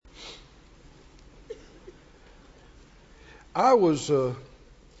I was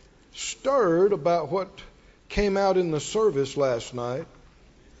stirred about what came out in the service last night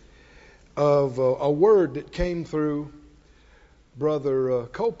of a word that came through Brother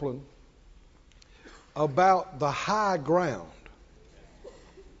Copeland about the high ground.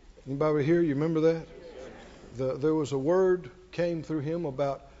 Anybody here, you remember that? There was a word came through him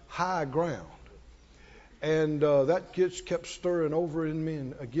about high ground. And that gets kept stirring over in me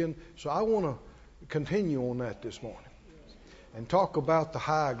and again. So I want to continue on that this morning and talk about the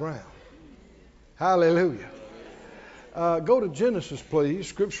high ground. Hallelujah. Go to Genesis, please,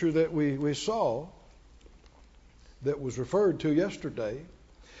 scripture that we saw that was referred to yesterday.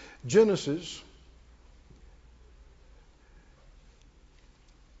 Genesis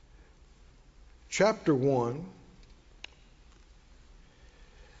chapter 1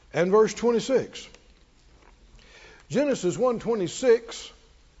 and verse 26. Genesis 1:26,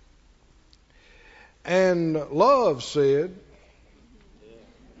 and love said,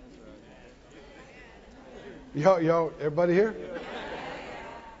 y'all, everybody here?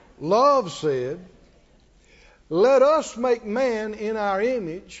 Love said, let us make man in our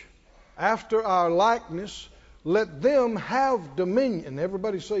image, after our likeness, let them have dominion.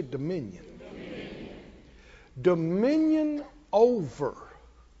 Everybody say dominion. Dominion over.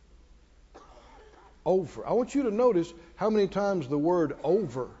 Over. I want you to notice how many times the word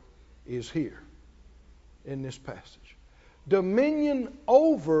over is here in this passage. Dominion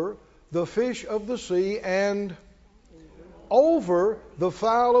over the fish of the sea and over the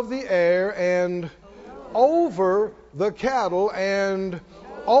fowl of the air and over the cattle and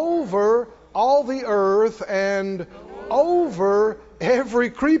over all the earth and over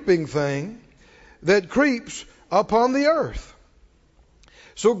every creeping thing that creeps upon the earth.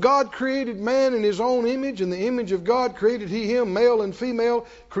 So God created man in his own image. In the image of God created he him, male and female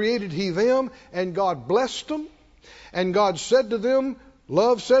created he them. And God blessed them. And God said to them,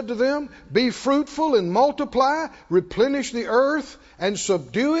 love said to them, be fruitful and multiply, replenish the earth and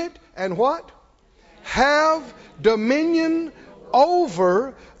subdue it. And what? Have dominion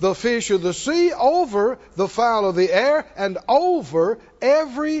over the fish of the sea, over the fowl of the air, and over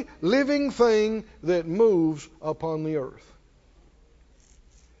every living thing that moves upon the earth.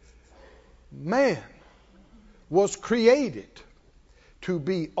 Man was created to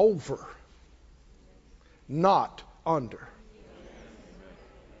be over, not under.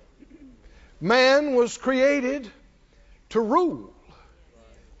 Man was created to rule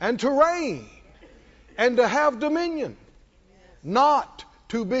and to reign and to have dominion, not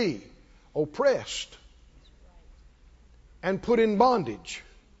to be oppressed and put in bondage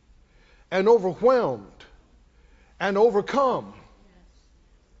and overwhelmed and overcome.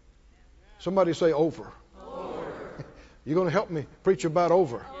 Somebody say over. You're going to help me preach about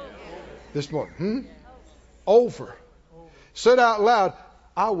over this morning. Over. Said out loud,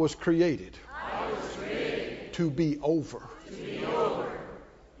 I was created to be over.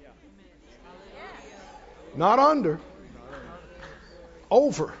 Not under.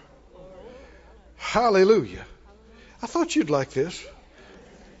 Over. Hallelujah. I thought you'd like this.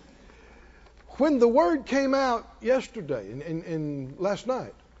 When the word came out yesterday and last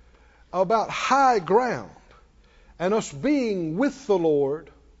night about high ground and us being with the Lord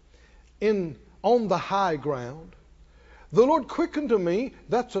on the high ground, the Lord quickened to me,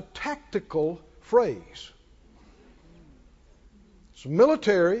 that's a tactical phrase. It's a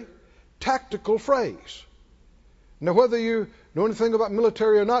military, tactical phrase. Now, whether you know anything about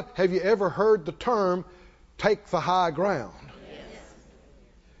military or not, have you ever heard the term, take the high ground? Yes.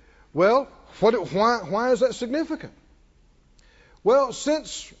 Well, why is that significant? Well,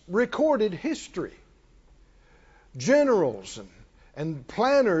 since recorded history, generals and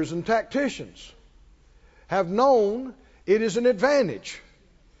planners and tacticians have known it is an advantage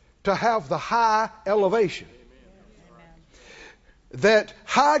to have the high elevation. That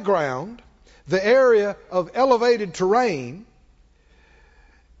high ground, the area of elevated terrain,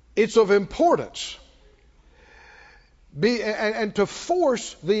 it's of importance. And to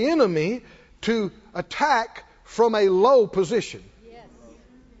force the enemy to attack from a low position.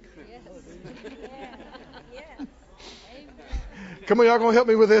 Come on, y'all going to help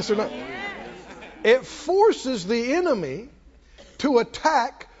me with this or not? It forces the enemy to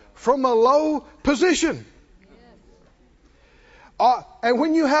attack from a low position. And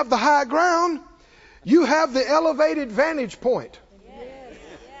when you have the high ground, you have the elevated vantage point.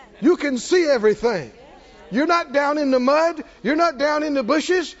 You can see everything. You're not down in the mud. You're not down in the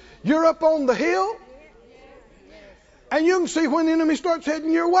bushes. You're up on the hill. And you can see when the enemy starts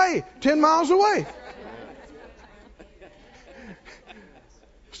heading your way, 10 miles away.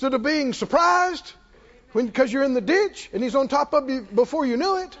 Instead of being surprised, Because you're in the ditch and he's on top of you before you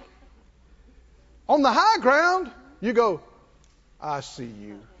knew it. On the high ground, you go, I see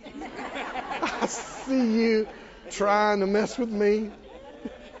you. I see you trying to mess with me.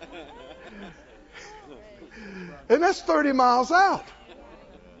 And that's 30 miles out.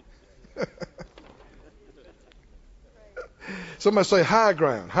 Somebody say high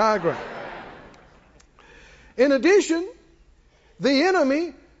ground, high ground. In addition, the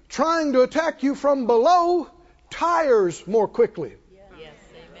enemy trying to attack you from below tires more quickly. Yes,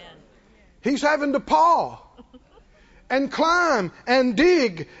 amen. He's having to paw and climb and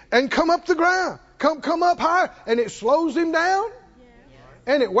dig and come up the ground, come up high, and it slows him down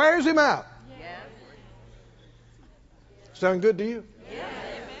and it wears him out. Sound good to you? Yes.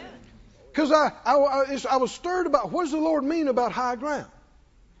 Because I was stirred about what does the Lord mean about high ground?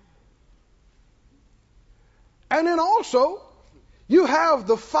 And then also, you have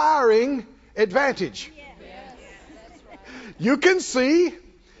the firing advantage. You can see,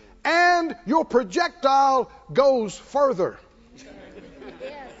 and your projectile goes further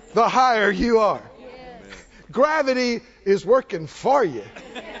the higher you are. Gravity is working for you.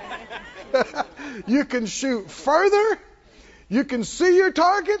 You can shoot further. You can see your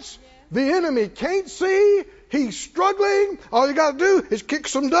targets. The enemy can't see. He's struggling. All you got to do is kick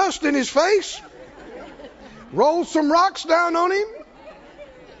some dust in his face. Roll some rocks down on him.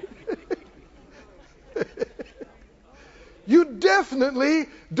 You definitely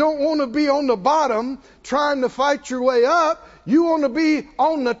don't want to be on the bottom trying to fight your way up. You want to be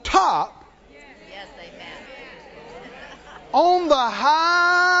on the top. Yes, amen. On the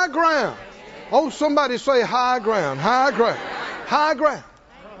high ground. Oh, somebody say high ground, high ground, high ground.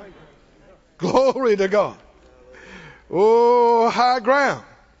 Glory to God. Oh, high ground.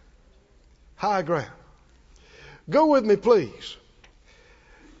 High ground. Go with me, please,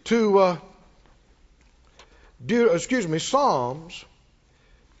 to Psalms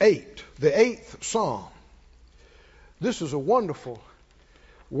 8, the 8th Psalm. This is a wonderful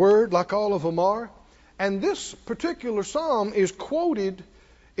word, like all of them are. And this particular psalm is quoted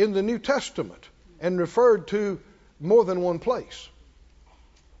in the New Testament and referred to more than one place.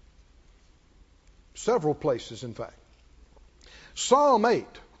 Several places, in fact. Psalm 8.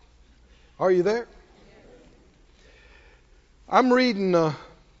 Are you there? I'm reading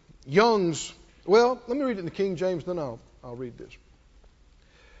Young's. Well, let me read it in the King James, then I'll read this.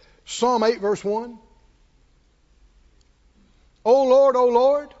 Psalm 8, verse 1. O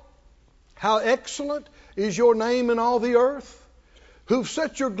Lord, how excellent is your name in all the earth, who've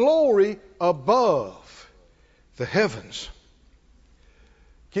set your glory above the heavens.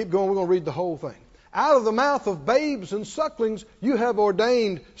 Keep going, we're going to read the whole thing. Out of the mouth of babes and sucklings you have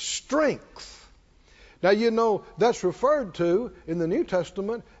ordained strength. Now you know that's referred to in the New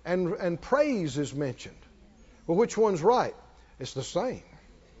Testament, and praise is mentioned. Well, which one's right? It's the same.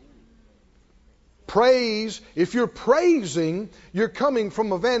 Praise, if you're praising, you're coming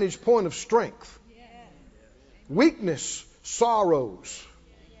from a vantage point of strength. Weakness, sorrows.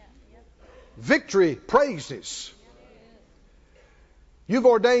 Victory, praises. You've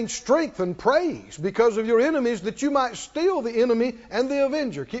ordained strength and praise because of your enemies, that you might steal the enemy and the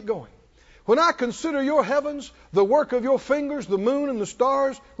avenger. Keep going. When I consider your heavens, the work of your fingers, the moon and the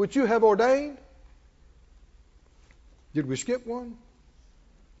stars, which you have ordained. Did we skip one?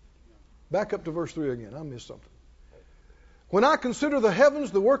 Back up to verse 3 again. I missed something. When I consider the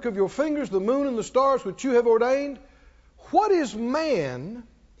heavens, the work of your fingers, the moon and the stars, which you have ordained, what is man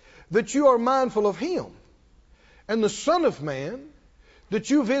that you are mindful of him? And the Son of Man that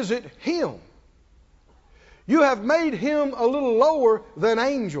you visit him? You have made him a little lower than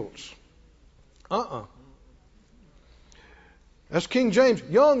angels. That's King James.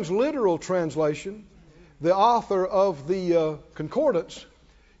 Young's literal translation, the author of the concordance,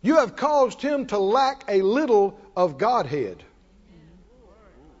 you have caused him to lack a little of Godhead.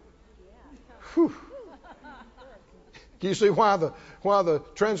 Whew. Do you see why the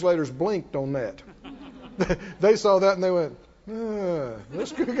translators blinked on that? They saw that and they went,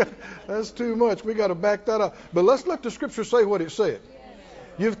 that's too much. We got to back that up. But let's let the Scripture say what it said.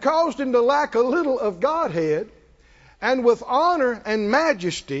 You've caused him to lack a little of Godhead, and with honor and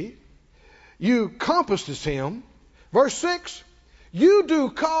majesty you compassed him. Verse 6, you do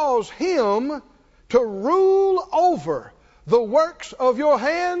cause him to rule over the works of your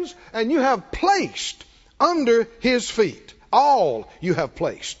hands, and you have placed under his feet. All you have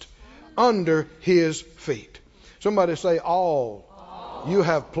placed under his feet. Somebody say, all you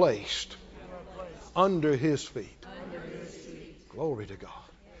have placed under his feet. Glory to God.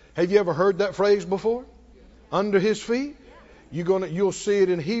 Have you ever heard that phrase before? Under his feet? You'll see it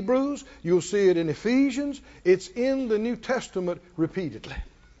in Hebrews. You'll see it in Ephesians. It's in the New Testament repeatedly.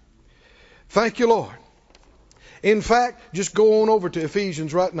 Thank you, Lord. In fact, just go on over to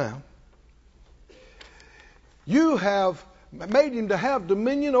Ephesians right now. You have made him to have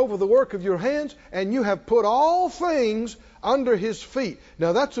dominion over the work of your hands, and you have put all things under his feet.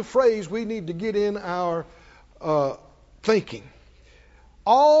 Now, that's a phrase we need to get in our thinking.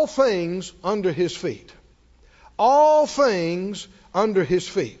 All things under his feet. All things under his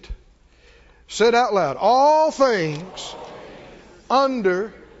feet. Say it out loud. All things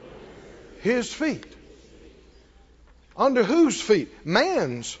under his feet. Under whose feet?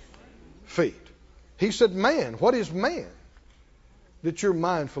 Man's feet. He said, man. What is man? That you're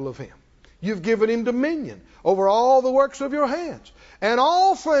mindful of him. You've given him dominion over all the works of your hands. And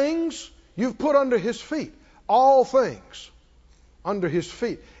all things you've put under his feet. All things under his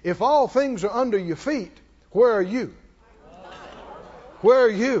feet. If all things are under your feet, where are you? Where are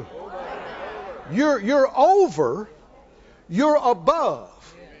you? You're over. You're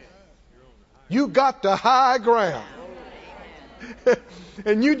above. You got the high ground.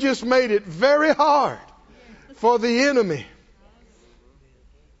 And you just made it very hard for the enemy.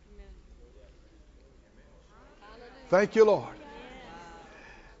 Thank you, Lord.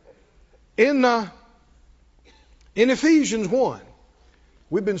 In Ephesians 1,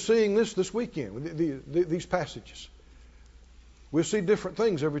 we've been seeing this weekend, these passages. We'll see different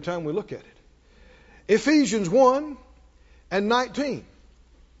things every time we look at it. Ephesians 1 and 19.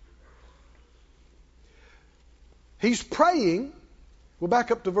 He's praying. We'll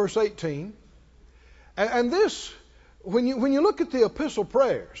back up to verse 18. And this, when you look at the epistle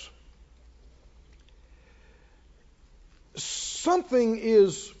prayers, something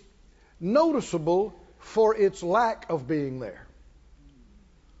is noticeable for its lack of being there.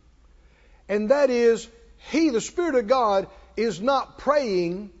 And that is, the Spirit of God, is not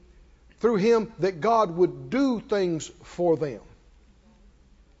praying through him that God would do things for them,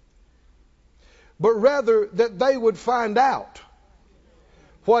 but rather that they would find out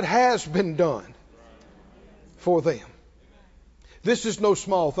what has been done for them. This is no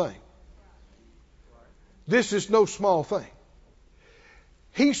small thing. This is no small thing.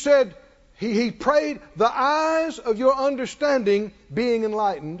 He said, he prayed, the eyes of your understanding being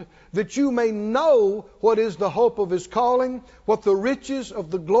enlightened, that you may know what is the hope of his calling, what the riches of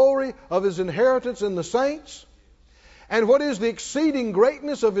the glory of his inheritance in the saints, and what is the exceeding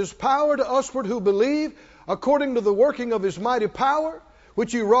greatness of his power to usward who believe, according to the working of his mighty power,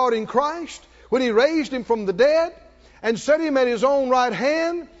 which he wrought in Christ, when he raised him from the dead, and set him at his own right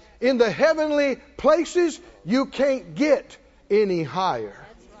hand in the heavenly places. You can't get any higher.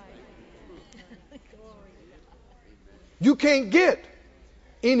 You can't get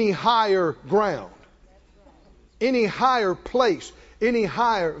any higher ground, any higher place, any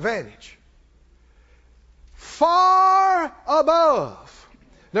higher vantage. Far above.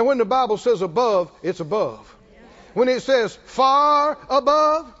 Now, when the Bible says above, it's above. When it says far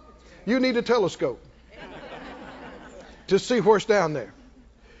above, you need a telescope to see what's down there.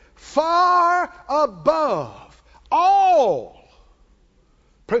 Far above all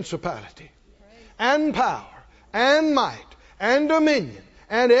principality and power and might and dominion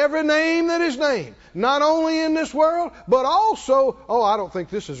and every name that is named, not only in this world, but also, I don't think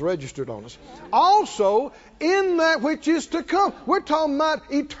this is registered on us, also in that which is to come. We're talking about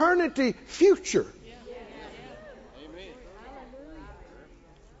eternity future.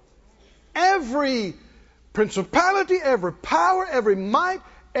 Every principality, every power, every might,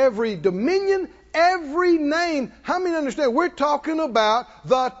 every dominion, every name. How many understand? We're talking about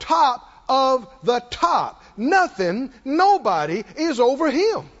the top of the top. Nothing, nobody is over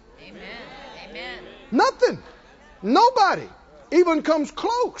him. Amen. Amen. Nothing. Nobody even comes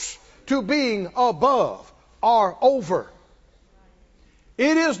close to being above or over.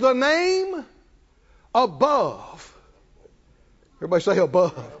 It is the name above. Everybody say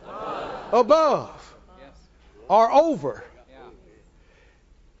above. Above. Or over.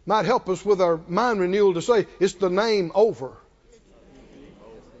 Might help us with our mind renewal to say it's the name over.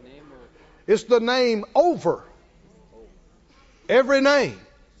 It's the name over. Every name,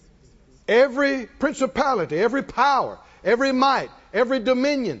 every principality, every power, every might, every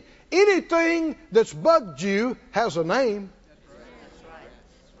dominion, anything that's bugged you has a name.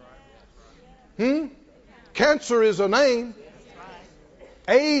 Cancer is a name.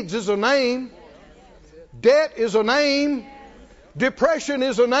 AIDS is a name. Debt is a name. Depression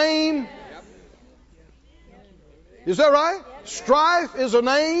is a name. Is that right? Strife is a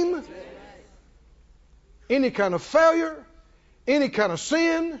name. Any kind of failure, any kind of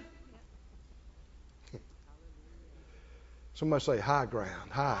sin. Somebody say high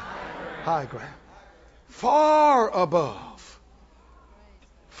ground. High ground. Far above.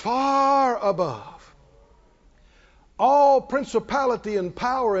 Far above. All principality and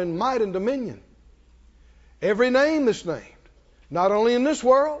power and might and dominion. Every name that's named. Not only in this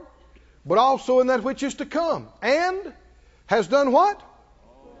world, but also in that which is to come. And has done what?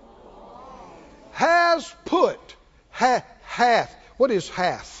 Has put. Hath. What is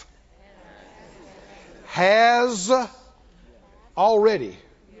hath? Has already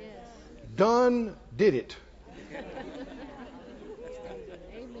done, did it.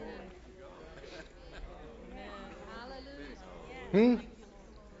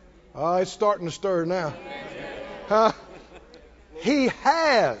 It's starting to stir now. He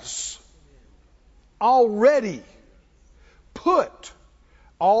has already put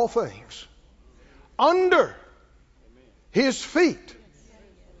all things under his feet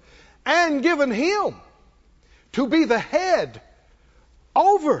and given him to be the head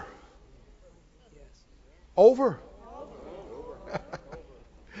over.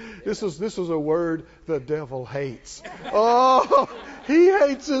 This is a word the devil hates. Oh, he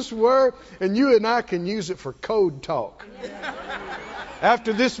hates this word, and you and I can use it for code talk.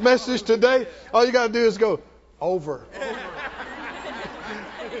 After this message today, all you got to do is go over.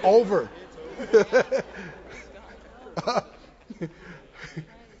 Over.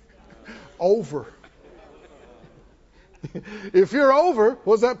 Over. If you're over,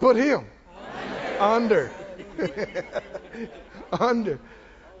 what does that put him? Under. Under.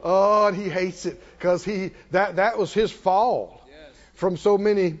 Oh, and he hates it because that was his fall. From so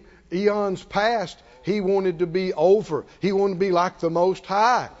many eons past, he wanted to be over. He wanted to be like the Most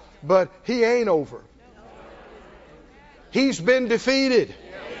High. But he ain't over. He's been defeated.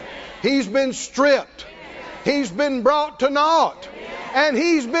 He's been stripped. He's been brought to naught. And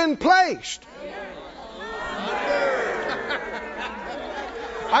he's been placed.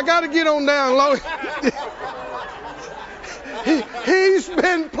 I got to get on down low. He's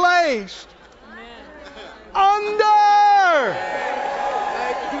been placed under.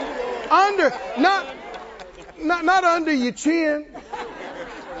 Not under your chin.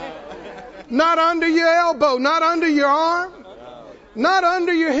 Not under your elbow. Not under your arm. Not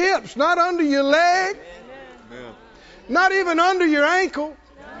under your hips. Not under your leg. Not even under your ankle.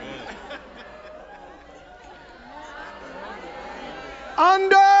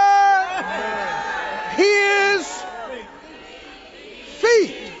 Under his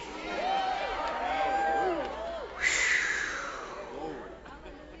feet.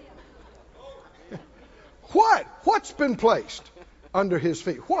 What's been placed under his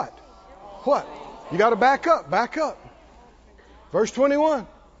feet? What? You got to back up. Verse 21.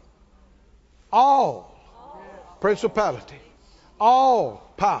 All principality, all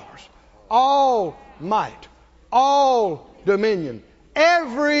powers, all might, all dominion,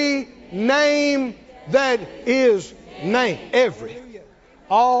 every name that is named. Every.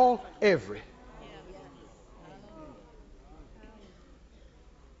 Oh,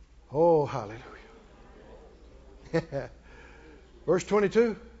 hallelujah. Verse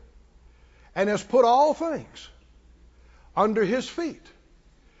 22. And has put all things under his feet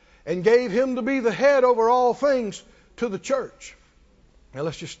and gave him to be the head over all things to the church. Now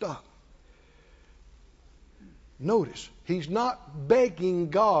let's just stop. Notice, he's not begging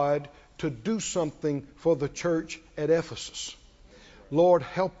God to do something for the church at Ephesus. Lord,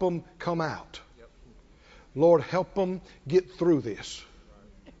 help them come out. Lord, help them get through this.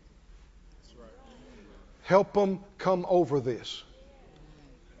 Help them come over this.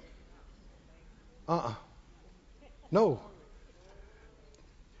 No.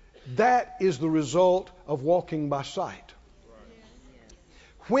 That is the result of walking by sight.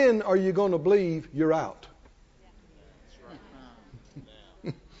 When are you going to believe you're out?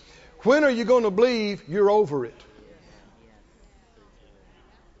 When are you going to believe you're over it?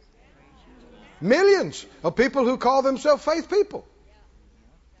 Millions of people who call themselves faith people.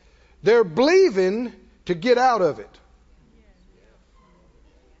 They're believing to get out of it.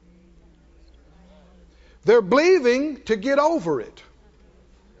 They're believing to get over it.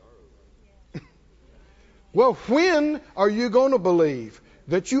 Well, when are you going to believe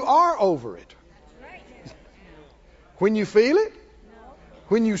that you are over it? When you feel it?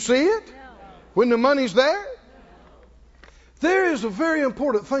 When you see it? When the money's there? There is a very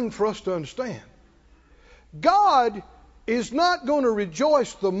important thing for us to understand. God is not going to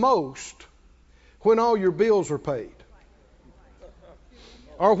rejoice the most when all your bills are paid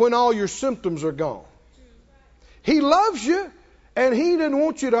or when all your symptoms are gone. He loves you and he didn't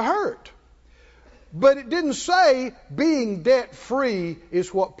want you to hurt. But it didn't say being debt free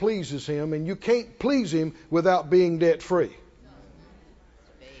is what pleases him, and you can't please him without being debt free.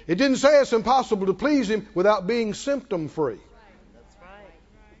 It didn't say it's impossible to please Him without being symptom free.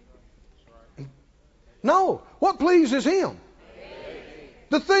 No. What pleases Him?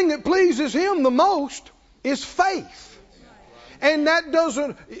 The thing that pleases Him the most is faith. And that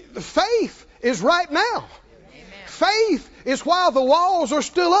doesn't, faith is right now. Faith is while the walls are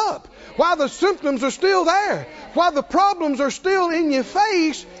still up, while the symptoms are still there, while the problems are still in your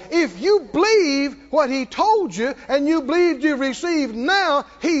face. If you believe what He told you and you believed you received now,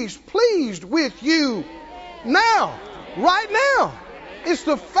 He's pleased with you now, right now. It's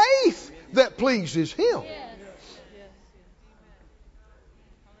the faith that pleases Him.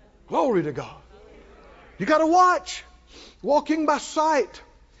 Glory to God. You got to watch. Walking by sight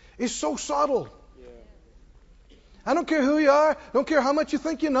is so subtle. I don't care who you are. Don't care how much you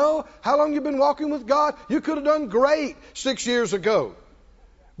think you know. How long you've been walking with God. You could have done great 6 years ago.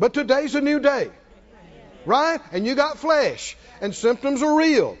 But today's a new day. Right? And you got flesh. And symptoms are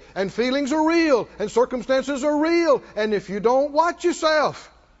real. And feelings are real. And circumstances are real. And if you don't watch yourself,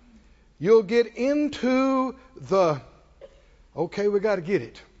 you'll get into the, okay, we got to get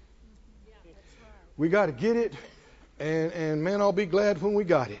it. We got to get it. And man, I'll be glad when we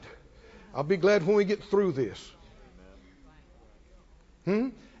got it. I'll be glad when we get through this.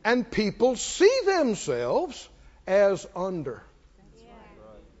 And people see themselves as under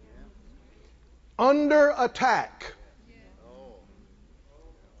attack.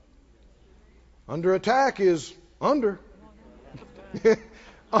 Under attack is under.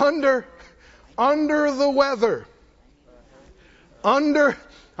 under the weather.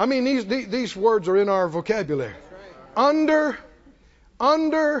 These words are in our vocabulary. Under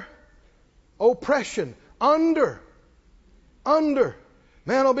oppression. Under.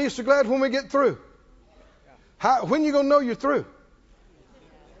 Man, I'll be so glad when we get through. When are you going to know you're through?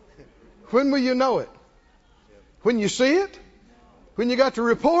 When will you know it? When you see it? When you got the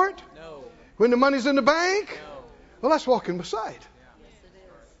report? No. When the money's in the bank? No. Well, that's walking beside.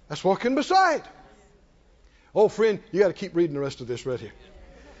 That's walking beside. Oh, friend, you got to keep reading the rest of this right here.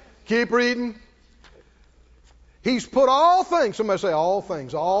 Keep reading. He's put all things. Somebody say all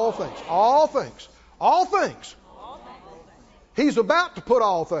things, all things, all things, all things. He's about to put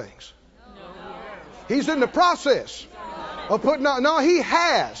all things. He's in the process of putting out. No, He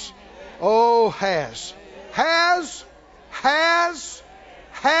has. Oh, has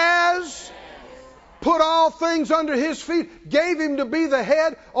put all things under His feet, gave Him to be the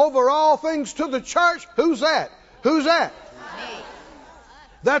head over all things to the church. Who's that? Who's that?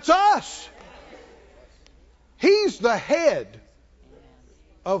 That's us. He's the head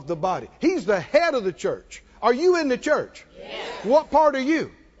of the body. He's the head of the church. Are you in the church? Yes. What part are you?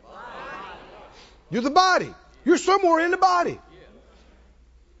 You're the body. You're somewhere in the body.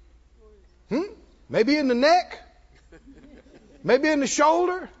 Maybe in the neck. Maybe in the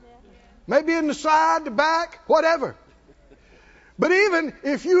shoulder. Maybe in the side, the back, whatever. But even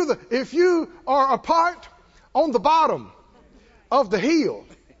if you are a part on the bottom of the heel,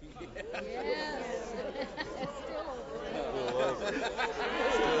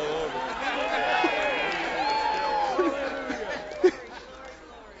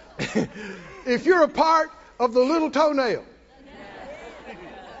 if you're a part of the little toenail,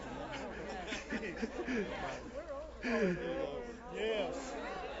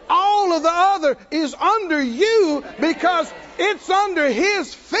 all of the other is under you because it's under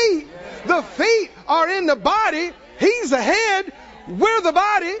His feet. The feet are in the body. He's the head. We're the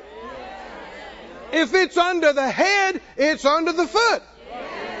body. If it's under the head, it's under the foot.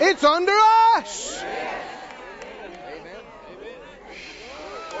 It's under us.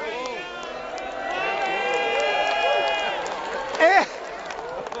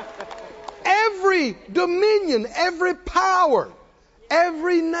 Every dominion, every power,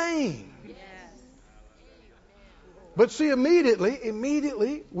 every name. But see,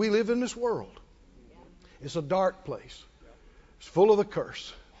 immediately we live in this world. It's a dark place. It's full of the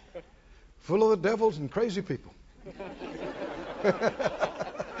curse. Full of the devils and crazy people.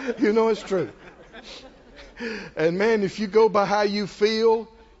 You know it's true. And man, if you go by how you feel,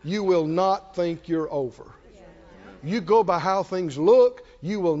 you will not think you're over. You go by how things look,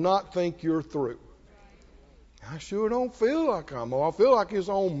 you will not think you're through. I sure don't feel like I'm on. I feel like it's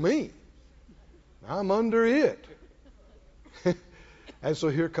on me. I'm under it. And so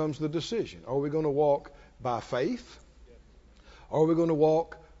here comes the decision. Are we going to walk by faith? Or are we going to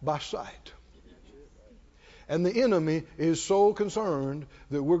walk by sight? And the enemy is so concerned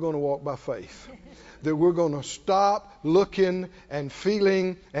that we're going to walk by faith. That we're going to stop looking and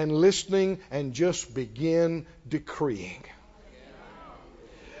feeling and listening and just begin decreeing.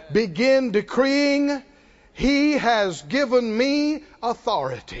 Begin decreeing He has given me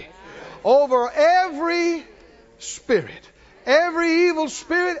authority over every spirit, every evil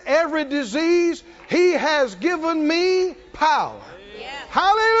spirit, every disease. He has given me power.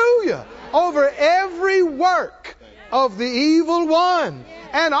 Hallelujah. Over every work of the evil one.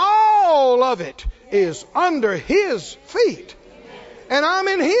 And all of it is under His feet. And I'm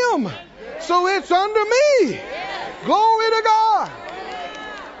in Him. So it's under me. Glory to God.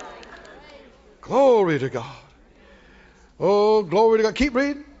 Glory to God. Oh, glory to God. Keep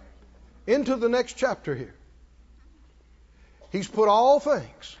reading. Into the next chapter here. He's put all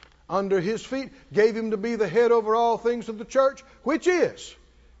things under His feet. Gave Him to be the head over all things of the church, which is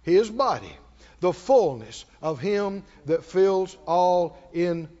His body, the fullness of Him that fills all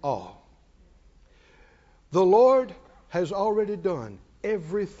in all. The Lord has already done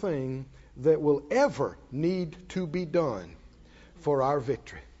everything that will ever need to be done for our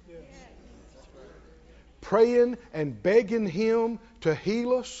victory. Praying and begging Him to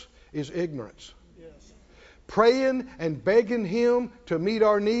heal us is ignorance. Praying and begging Him to meet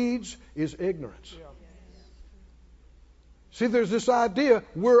our needs is ignorance. See, there's this idea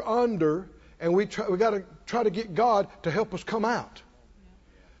we're under, and we got to try to get God to help us come out.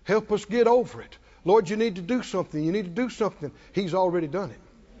 Help us get over it. Lord, you need to do something. You need to do something. He's already done it.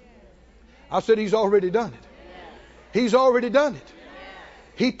 I said He's already done it. He's already done it.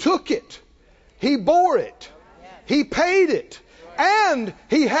 He took it. He bore it. He paid it. And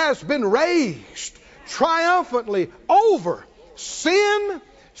He has been raised triumphantly over sin,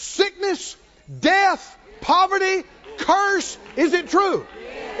 sickness, death, poverty, curse. Is it true?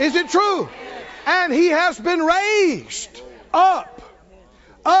 Is it true? And He has been raised up,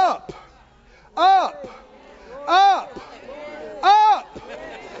 up, up, up, up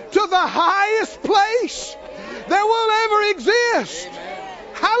to the highest place that will ever exist.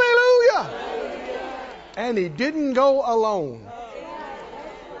 Hallelujah. And He didn't go alone.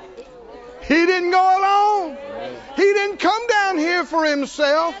 He didn't go alone. He didn't come down here for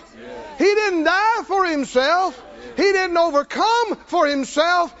Himself. He didn't die for Himself. He didn't overcome for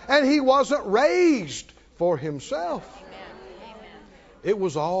Himself. And He wasn't raised for Himself. It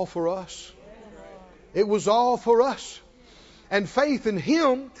was all for us. It was all for us. And faith in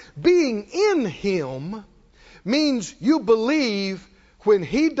Him, being in Him, means you believe when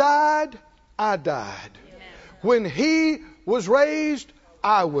He died, I died. When He was raised,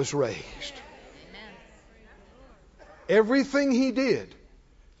 I was raised. Everything He did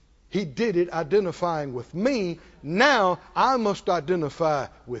it identifying with me. Now I must identify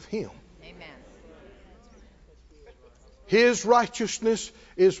with Him. His righteousness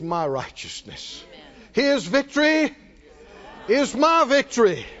is my righteousness. His victory is my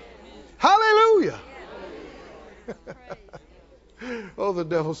victory. Hallelujah. Oh, the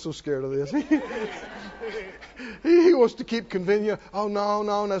devil's so scared of this. He wants to keep convincing you, oh,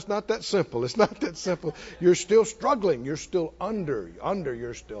 no, that's not that simple. It's not that simple. You're still struggling. You're still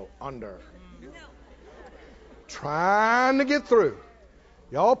you're still under. Trying to get through.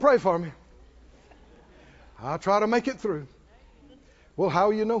 Y'all pray for me. I'll try to make it through. Well, how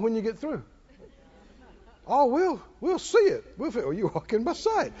will you know when you get through? Oh, we'll see it. We'll feel, you're walking by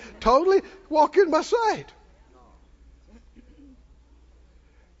sight. Totally walking by sight.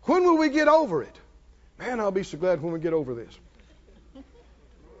 When will we get over it? Man, I'll be so glad when we get over this.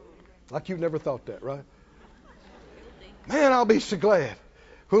 Like you've never thought that, right? Man, I'll be so glad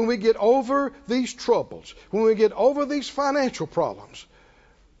when we get over these troubles, when we get over these financial problems.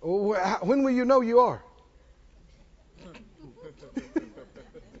 When will you know you are?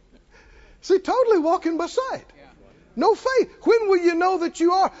 See, totally walking by sight. No faith. When will you know that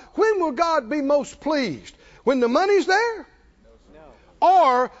you are? When will God be most pleased? When the money's there?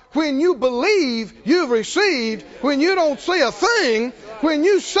 Or when you believe you've received, when you don't see a thing, when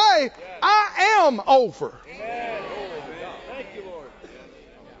you say, I am over.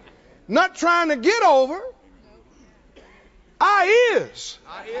 Not trying to get over. I is.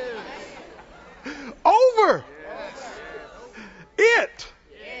 Over. It.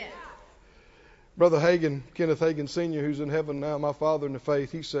 Brother Hagin, Kenneth Hagin Sr., who's in heaven now, my father in the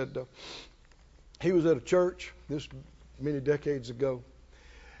faith, he said he was at a church this many decades ago.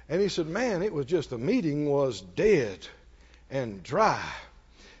 And he said, man, it was just the meeting was dead and dry.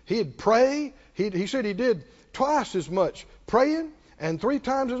 He'd pray. He said he did twice as much praying and 3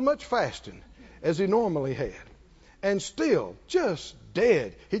 times as much fasting as he normally had. And still just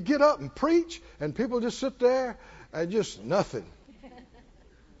dead. He'd get up and preach and people just sit there and just nothing.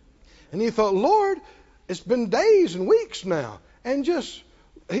 And he thought, Lord, it's been days and weeks now. And just,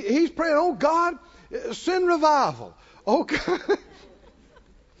 he's praying, oh God, send revival. Oh God.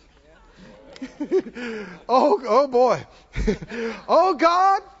 Oh boy. Oh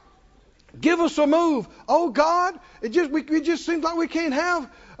God, give us a move. Oh God, it just seems like we can't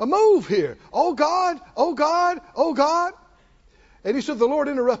have a move here. Oh God, oh God, oh God. And he said the Lord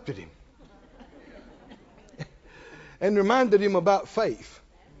interrupted him and reminded him about faith.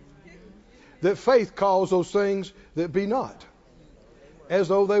 That faith calls those things that be not as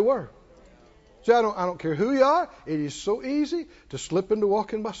though they were. See, I don't care who you are. It is so easy to slip into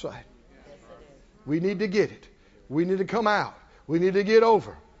walking by sight. We need to get it. We need to come out. We need to get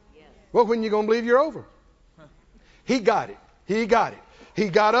over. Well, when are you going to believe you're over? He got it. He got it. He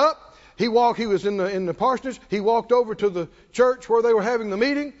got up. He walked. He was in the parsonage. He walked over to the church where they were having the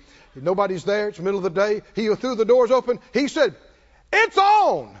meeting. Nobody's there. It's the middle of the day. He threw the doors open. He said, "It's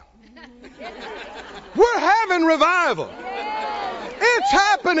on. We're having revival. It's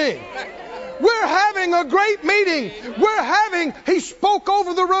happening. We're having a great meeting. He spoke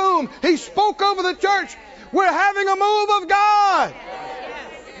over the room. He spoke over the church. We're having a move of God."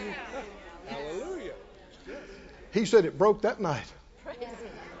 Hallelujah. He said it broke that night.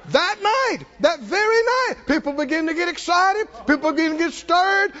 That night, that very night, people begin to get excited. People begin to get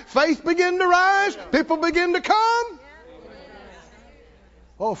stirred. Faith begin to rise. People begin to come.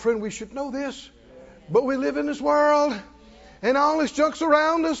 Oh, friend, we should know this. But we live in this world, and all this junk's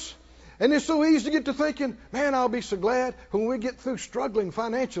around us. And it's so easy to get to thinking, man, I'll be so glad when we get through struggling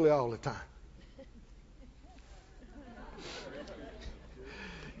financially all the time.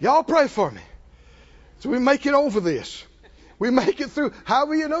 Y'all pray for me. So we make it over this. We make it through. How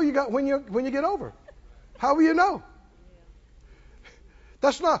will you know you got when you get over? How will you know?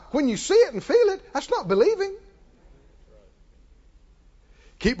 That's not when you see it and feel it. That's not believing.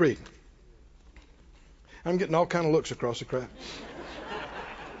 Keep reading. I'm getting all kind of looks across the crowd.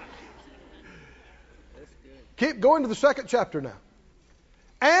 Keep going to the 2nd chapter now.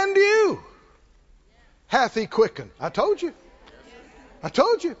 And you hath he quickened. I told you. I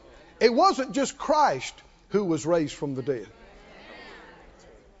told you. It wasn't just Christ who was raised from the dead.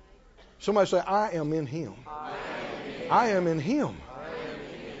 Somebody say, I am in him. I am in him.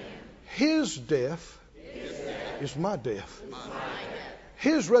 His death is my death.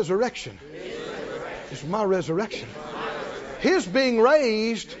 His resurrection is my resurrection. His being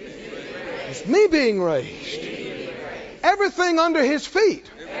raised is me being raised. Everything under his feet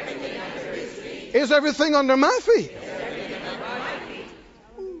is everything under my feet.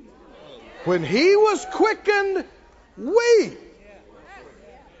 When he was quickened, we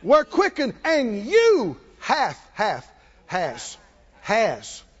were quickened, and you has.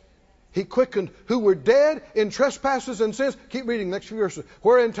 He quickened who were dead in trespasses and sins. Keep reading next few verses.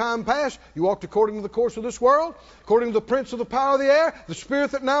 Where in time past you walked according to the course of this world, according to the prince of the power of the air, the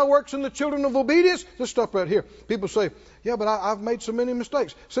spirit that now works in the children of obedience. Just stop right here. People say, yeah, but I've made so many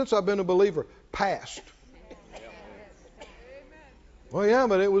mistakes since I've been a believer. Past. Well, yeah,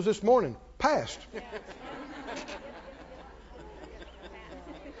 but it was this morning. Past.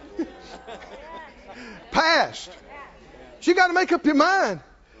 Past. So you got to make up your mind.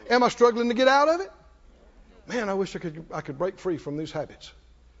 Am I struggling to get out of it? Man, I wish I could break free from these habits.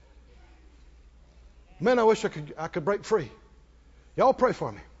 Man, I wish I could break free. Y'all pray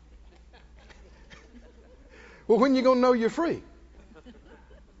for me. Well, when you gonna know you're free?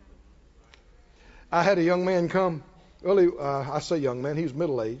 I had a young man come. Well, I say young man. He was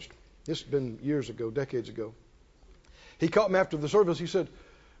middle-aged. This has been years ago, decades ago. He caught me after the service. He said,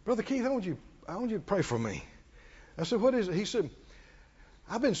 Brother Keith, I want you to pray for me. I said, what is it? He said,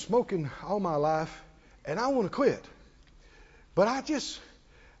 I've been smoking all my life, and I want to quit. But I just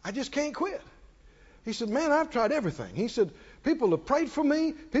can't quit. He said, man, I've tried everything. He said, people have prayed for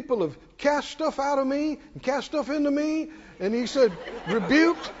me. People have cast stuff out of me and cast stuff into me. And he said,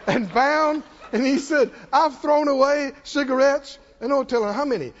 rebuked and bound. And he said, I've thrown away cigarettes. And no telling how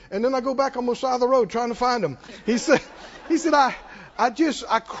many. And then I go back on the side of the road trying to find them. He said,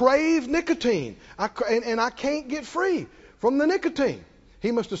 I crave nicotine. And I can't get free from the nicotine.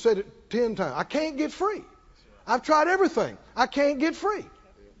 He must have said it 10 times. I can't get free. I've tried everything. I can't get free.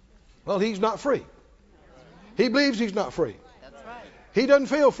 Well, he's not free. He believes he's not free. That's right. He doesn't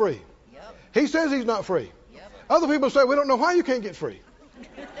feel free. Yep. He says he's not free. Yep. Other people say, we don't know why you can't get free.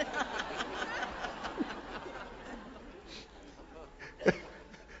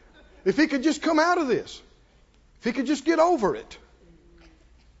 If he could just come out of this. If he could just get over it.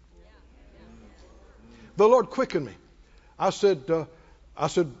 The Lord quickened me. I said, I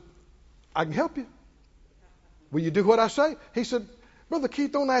can help you. Will you do what I say? He said, Brother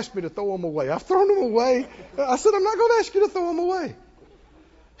Keith, don't ask me to throw them away. I've thrown them away. I said, I'm not going to ask you to throw them away.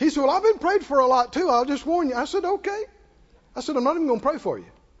 He said, well, I've been prayed for a lot too. I'll just warn you. I said, okay. I said, I'm not even going to pray for you.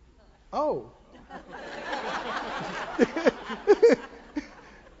 Oh.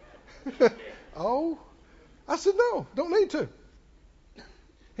 Oh? I said, no, don't need to.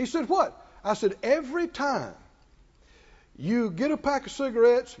 He said, what? I said, every time you get a pack of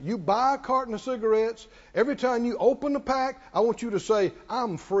cigarettes, you buy a carton of cigarettes, every time you open the pack, I want you to say,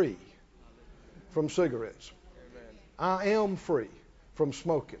 I'm free from cigarettes. I am free from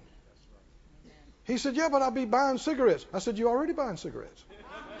smoking. He said, yeah, but I'll be buying cigarettes. I said, you're already buying cigarettes.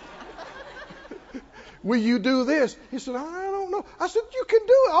 Will you do this? He said, I don't know. I said, you can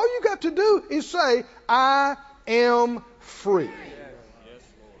do it. All you got to do is say, I am free.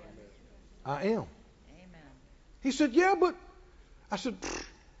 I am. He said, yeah, but I said,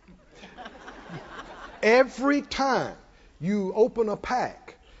 every time you open a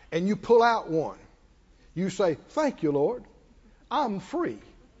pack and you pull out one, you say, thank you, Lord, I'm free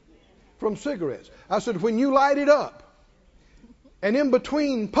from cigarettes. I said, when you light it up and in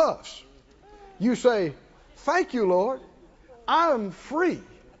between puffs, you say, thank you, Lord, I'm free.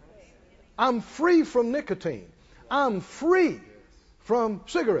 I'm free from nicotine. I'm free from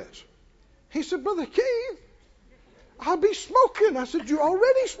cigarettes. He said, Brother Keith, I'll be smoking. I said, you're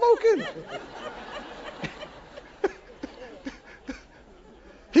already smoking.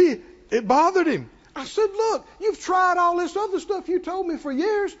 It bothered him. I said, look, you've tried all this other stuff you told me for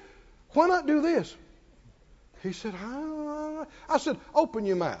years. Why not do this? He said, I said, open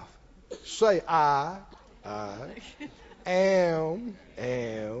your mouth. Say, I am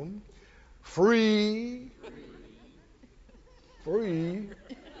free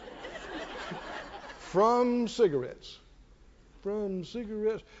from cigarettes. From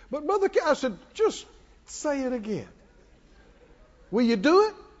cigarettes. But Brother Keith, I said, just say it again. Will you do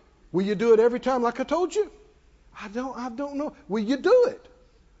it? Will you do it every time like I told you? I don't know. Will you do it?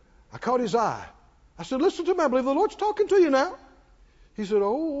 I caught his eye. I said, listen to me. I believe the Lord's talking to you now. He said,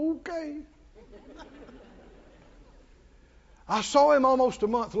 oh, okay. I saw him almost a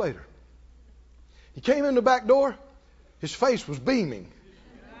month later. He came in the back door. His face was beaming.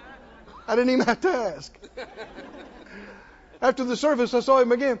 I didn't even have to ask. After the service, I saw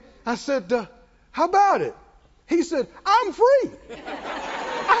him again. I said, how about it? He said, I'm free.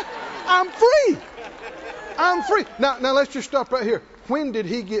 I'm free. I'm free. Now let's just stop right here. When did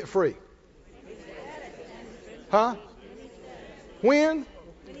he get free? Huh? When?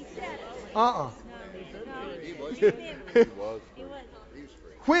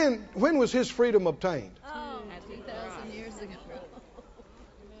 When was his freedom obtained? 2,000 years ago.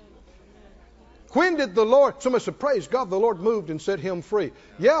 When did the Lord, somebody said, praise God, the Lord moved and set him free.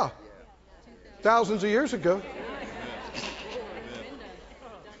 Yeah, thousands of years ago.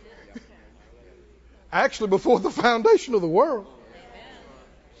 Actually, before the foundation of the world.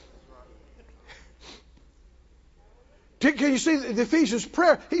 Can you see the Ephesians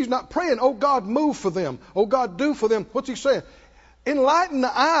prayer? He's not praying, oh God, move for them. Oh God, do for them. What's he saying? Enlighten the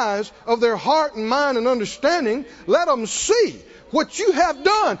eyes of their heart and mind and understanding. Let them see what you have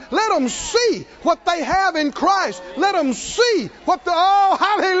done. Let them see what they have in Christ. Let them see oh,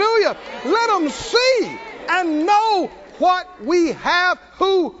 hallelujah. Let them see and know what we have,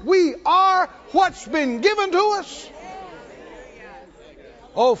 who we are, what's been given to us.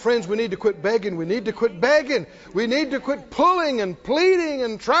 Oh, friends, we need to quit begging. We need to quit begging. We need to quit pulling and pleading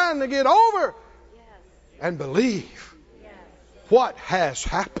and trying to get over and believe what has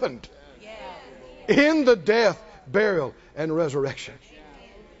happened in the death, burial, and resurrection.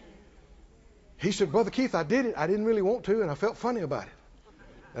 He said, Brother Keith, I did it. I didn't really want to, and I felt funny about it.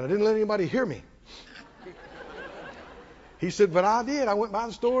 And I didn't let anybody hear me. He said, but I did. I went by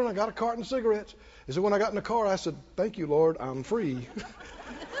the store and I got a carton of cigarettes. He said, when I got in the car, I said, thank you, Lord, I'm free.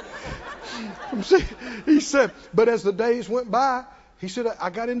 He said, but as the days went by, he said, I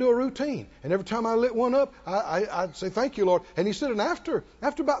got into a routine. And every time I lit one up, I'd say, thank you, Lord. And he said, and after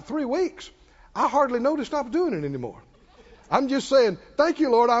about 3 weeks, I hardly noticed I was doing it anymore. I'm just saying, thank you,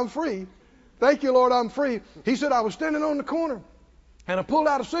 Lord, I'm free. Thank you, Lord, I'm free. He said, I was standing on the corner. And I pulled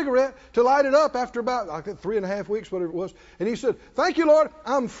out a cigarette to light it up after about 3.5 weeks, whatever it was. And he said, thank you, Lord,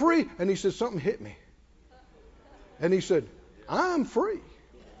 I'm free. And he said, something hit me. And he said, I'm free.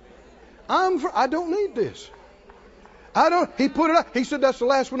 I don't need this. He put it up. He said, that's the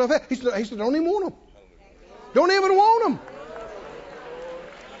last one I've had. He said, don't even want them. Don't even want them.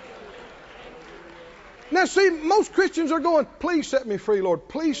 Now, see, most Christians are going, please set me free, Lord.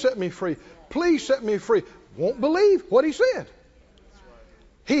 Please set me free. Please set me free. Won't believe what he said.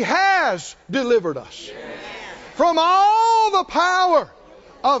 He has delivered us from all the power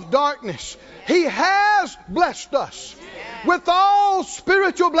of darkness. He has blessed us with all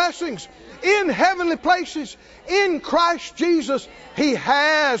spiritual blessings in heavenly places in Christ Jesus. He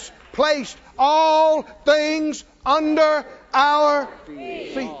has placed all things under our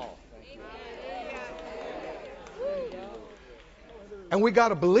feet. And we got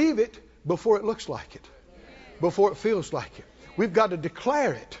to believe it before it looks like it, before it feels like it. We've got to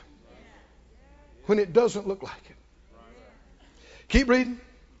declare it when it doesn't look like it. Keep reading.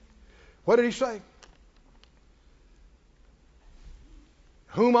 What did he say?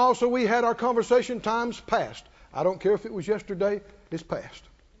 Whom also we had our conversation times past. I don't care if it was yesterday, it's past.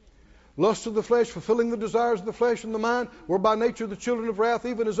 Lust of the flesh, fulfilling the desires of the flesh and the mind, were by nature the children of wrath,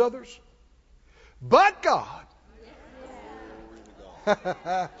 even as others. But God,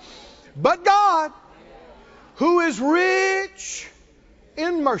 but God, who is rich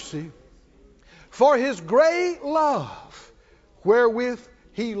in mercy, for his great love, wherewith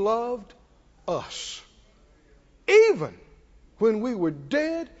he loved us, even when we were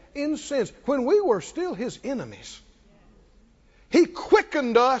dead in sins, when we were still his enemies, he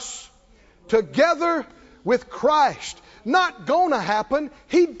quickened us together with Christ. Not gonna happen,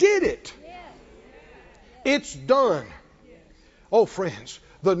 he did it. It's done. Oh, friends,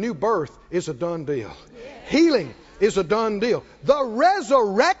 the new birth is a done deal. Healing is a done deal. The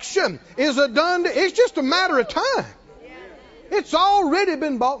resurrection is a done deal. It's just a matter of time. It's already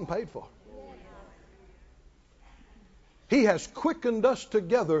been bought and paid for. He has quickened us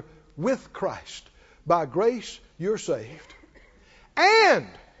together with Christ. By grace, you're saved. And,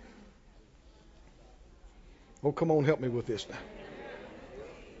 oh, come on, help me with this now.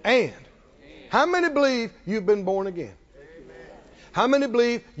 And, how many believe you've been born again? How many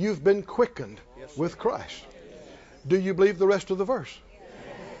believe you've been quickened with Christ? Do you believe the rest of the verse?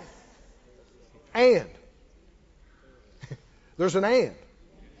 And. There's an and.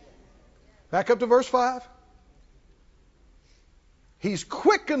 Back up to verse 5. He's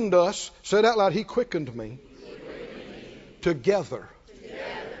quickened us. Say it out loud. He quickened me. Together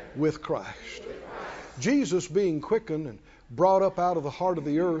with Christ. Jesus being quickened and brought up out of the heart of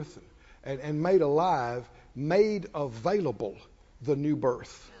the earth and made alive, made available the new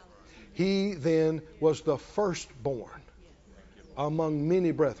birth. He then was the firstborn among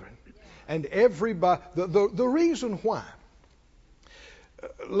many brethren. And everybody, the reason why,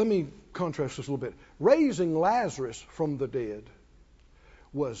 let me contrast this a little bit. Raising Lazarus from the dead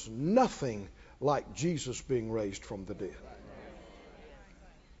was nothing like Jesus being raised from the dead.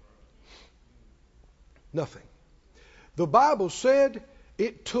 Nothing. The Bible said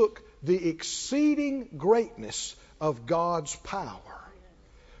it took the exceeding greatness of God's power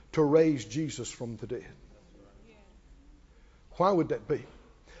to raise Jesus from the dead. Why would that be?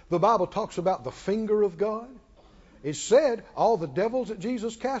 The Bible talks about the finger of God. It said all the devils that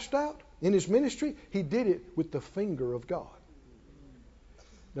Jesus cast out in his ministry, he did it with the finger of God.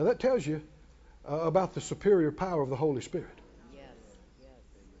 Now that tells you about the superior power of the Holy Spirit.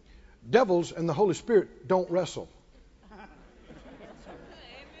 Devils and the Holy Spirit don't wrestle.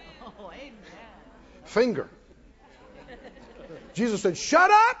 Finger. Jesus said, shut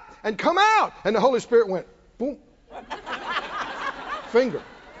up and come out. And the Holy Spirit went, boom. Finger.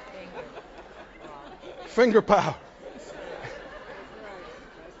 Finger power.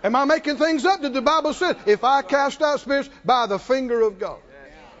 Am I making things up? Did the Bible say, if I cast out spirits by the finger of God?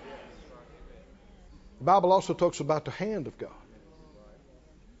 The Bible also talks about the hand of God.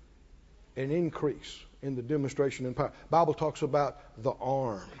 An increase in the demonstration and power. The Bible talks about the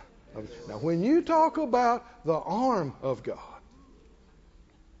arm. Now, when you talk about the arm of God,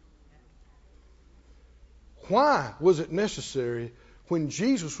 why was it necessary when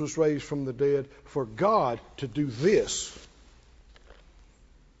Jesus was raised from the dead for God to do this?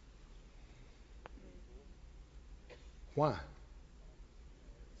 Why?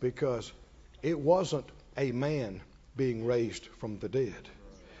 Because it wasn't a man being raised from the dead.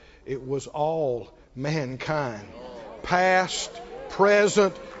 It was all mankind, past,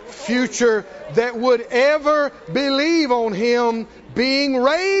 present, future, that would ever believe on him being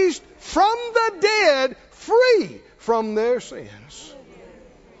raised from the dead, free from their sins.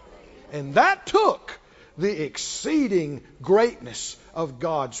 And that took the exceeding greatness of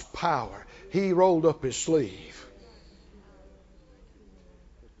God's power. He rolled up his sleeve.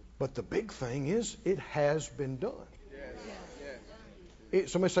 But the big thing is, it has been done.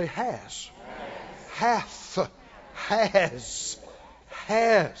 Somebody say has. Hath. Has.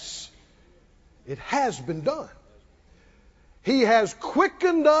 It has been done. He has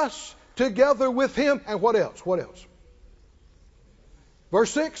quickened us together with him. And what else? What else?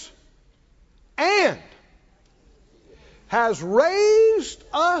 Verse 6. And has raised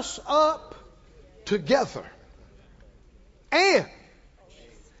us up together. And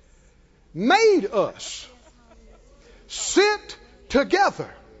made us sit together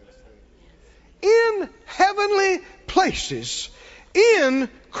in heavenly places in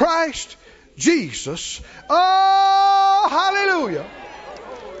Christ Jesus. Oh, hallelujah.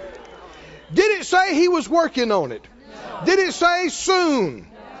 Did it say he was working on it? No. Did it say soon? No.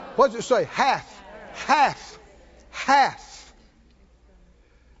 What does it say? Hath.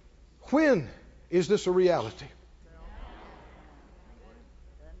 When is this a reality?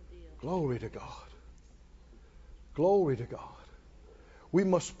 Glory to God. Glory to God. We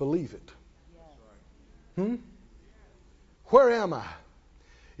must believe it. Where am I?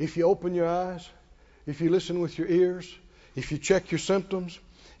 If you open your eyes, if you listen with your ears, if you check your symptoms,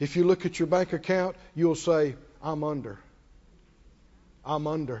 if you look at your bank account, you'll say, I'm under. I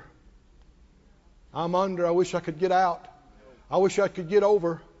wish I could get out. I wish I could get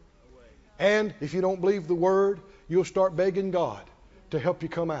over. And if you don't believe the word, you'll start begging God to help you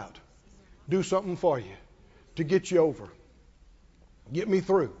come out. Do something for you to get you over. Get me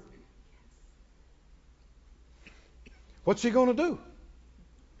through. What's he going to do?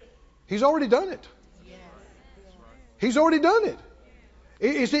 He's already done it. He's already done it.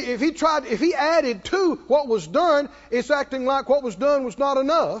 If he added to what was done, it's acting like what was done was not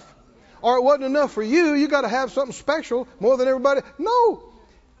enough, or it wasn't enough for you. You got to have something special more than everybody. No,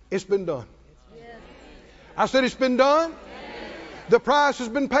 it's been done. I said it's been done. The price has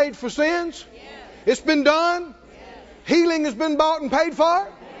been paid for sins. It's been done. Healing has been bought and paid for.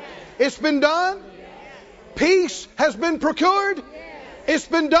 It's been done. Peace has been procured. It's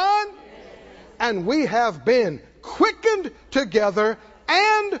been done. And we have been quickened together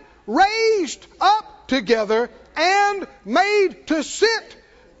and raised up together and made to sit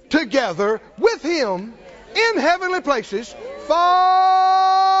together with him in heavenly places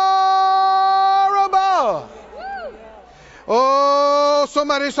far above. Oh,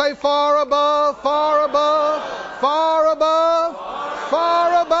 somebody say far above, far above, far above,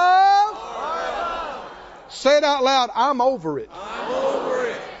 far above. Say it out loud. I'm over it. I'm over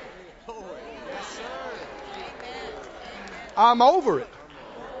it. I'm over it.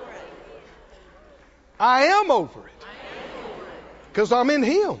 I am over it. Because I'm in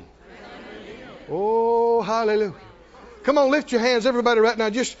him. Oh, hallelujah. Come on, lift your hands, everybody, right now.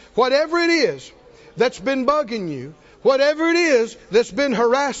 Just whatever it is that's been bugging you, whatever it is that's been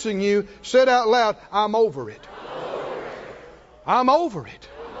harassing you, say it out loud. I'm over it. I'm over it.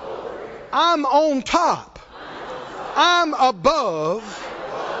 I'm on top. I'm above.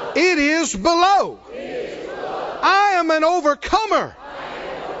 It is below. I am an overcomer.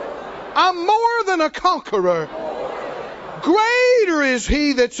 I'm more than a conqueror. Greater is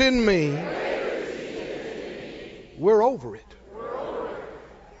he that's in me. We're over it.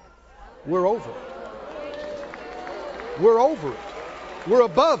 We're over it. We're over it. We're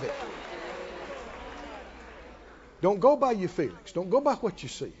above it. Don't go by your feelings. Don't go by what you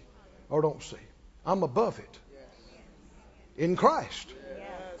see or don't see. I'm above it. In Christ.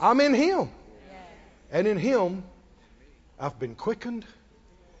 I'm in him. And in him, I've been quickened,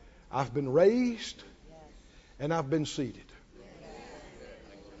 I've been raised, and I've been seated.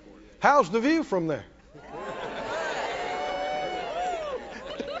 How's the view from there?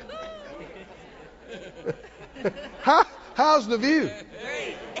 How's the view?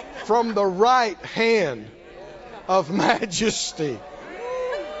 From the right hand of majesty.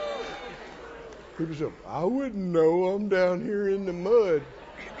 People say, I wouldn't know, I'm down here in the mud.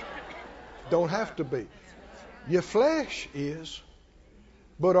 Don't have to be. Your flesh is,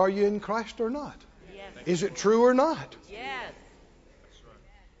 but are you in Christ or not? Yes. Is it true or not? Yes.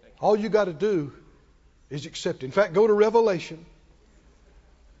 All you got to do is accept it. In fact, go to Revelation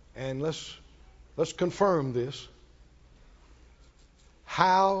and let's confirm this.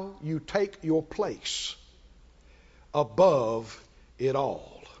 How you take your place above it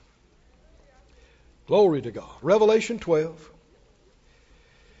all. Glory to God. Revelation 12.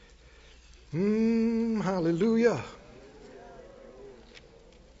 Hallelujah.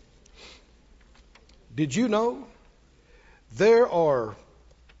 Did you know there are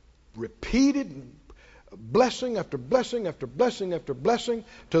repeated blessing after blessing after blessing after blessing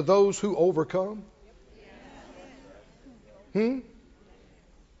to those who overcome?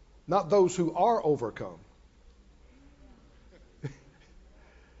 Not those who are overcome.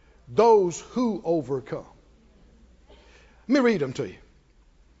 Those who overcome. Let me read them to you.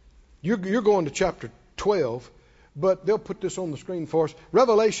 You're going to chapter 12, but they'll put this on the screen for us.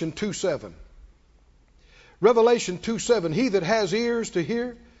 Revelation 2:7. Revelation 2:7. He that has ears to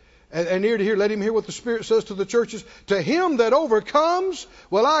hear and ear to hear, let him hear what the Spirit says to the churches. To him that overcomes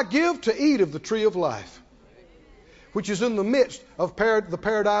will I give to eat of the tree of life, which is in the midst of the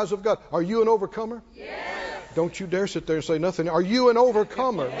paradise of God. Are you an overcomer? Yes. Don't you dare sit there and say nothing. Are you an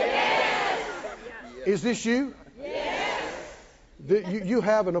overcomer? Yes. Is this you? Yes. You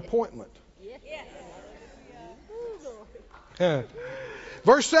have an appointment. Yes.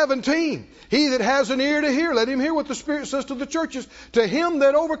 Verse 17, he that has an ear to hear, let him hear what the Spirit says to the churches. To him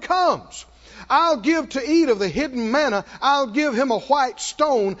that overcomes, I'll give to eat of the hidden manna. I'll give him a white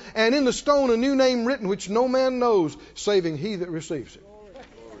stone, and in the stone a new name written, which no man knows, saving he that receives it.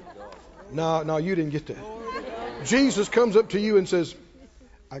 No, you didn't get that. Jesus comes up to you and says,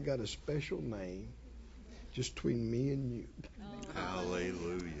 I got a special name just between me and you.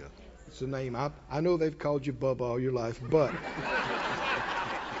 Hallelujah. It's a name. I know they've called you Bubba all your life, but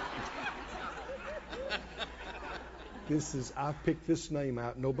I picked this name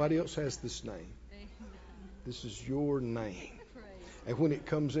out. Nobody else has this name. This is your name. And when it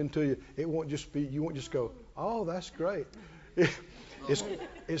comes into you, it won't just be, you won't just go, oh, that's great.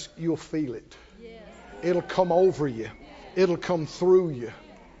 You'll feel it. It'll come over you. It'll come through you.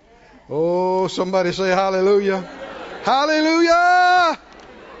 Oh, somebody say hallelujah. Hallelujah.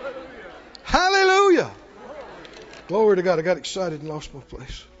 Hallelujah. Glory to God. I got excited and lost my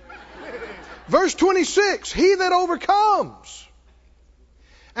place. Verse 26, he that overcomes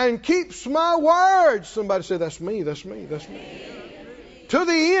and keeps my words. Somebody say, that's me, that's me, that's me. To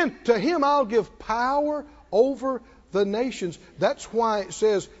the end, to him I'll give power over the nations. That's why it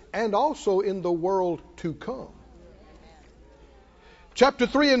says, and also in the world to come. Chapter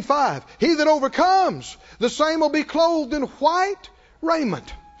 3 and 5, he that overcomes, the same will be clothed in white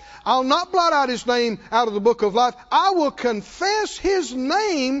raiment. I'll not blot out his name out of the book of life. I will confess his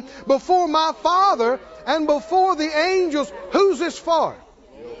name before my Father and before the angels. Who's this for?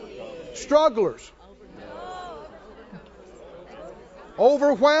 Strugglers.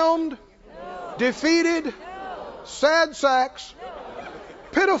 Overwhelmed. Defeated. Sad sacks.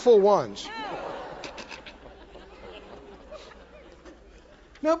 Pitiful ones.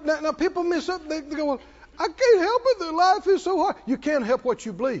 Now people miss up. They go, well, I can't help it that life is so hard. You can't help what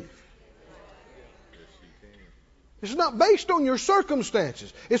you believe. It's not based on your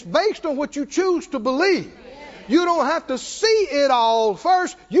circumstances. It's based on what you choose to believe. You don't have to see it all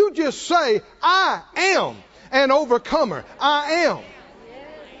first. You just say, I am an overcomer. I am.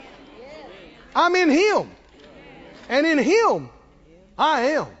 I'm in Him. And in Him, I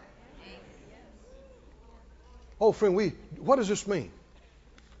am. Oh, friend, what does this mean?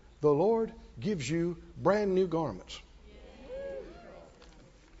 The Lord gives you brand new garments.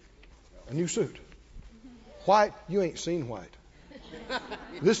 A new suit. White, you ain't seen white.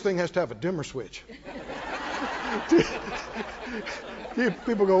 This thing has to have a dimmer switch.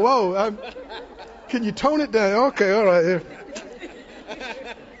 People go, whoa, can you tone it down? Okay, all right.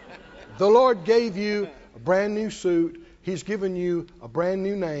 The Lord gave you a brand new suit. He's given you a brand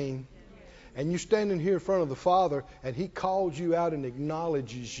new name. And you're standing here in front of the Father, and He calls you out and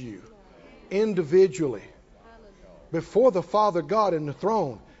acknowledges you individually before the Father God in the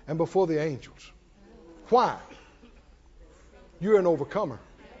throne and before the angels. Why? You're an overcomer.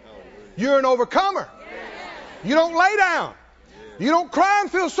 You're an overcomer. You don't lay down. You don't cry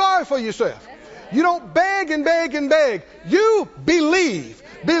and feel sorry for yourself. You don't beg and beg and beg. You believe.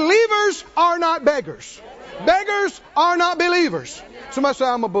 Believers are not beggars. Beggars are not believers. Somebody say,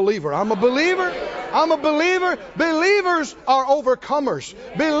 I'm a believer. I'm a believer. I'm a believer. Believers are overcomers.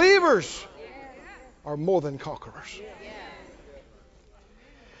 Believers are more than conquerors.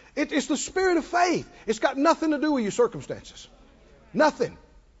 It's the spirit of faith. It's got nothing to do with your circumstances. Nothing.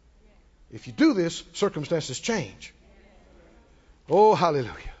 If you do this, circumstances change. Oh,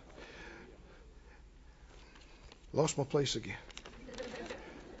 hallelujah. Lost my place again.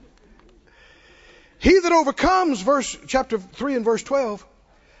 He that overcomes, chapter 3 and verse 12,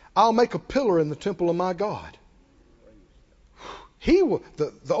 I'll make a pillar in the temple of my God.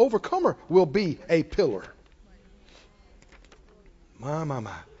 The overcomer will be a pillar.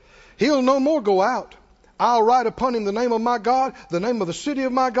 My. He'll no more go out. I'll write upon him the name of my God, the name of the city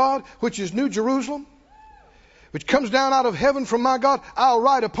of my God, which is New Jerusalem, which comes down out of heaven from my God. I'll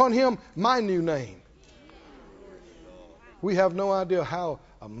write upon him my new name. We have no idea how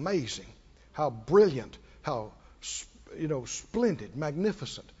amazing, how brilliant, how splendid,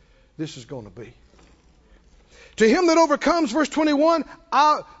 magnificent this is going to be. To him that overcomes, verse 21,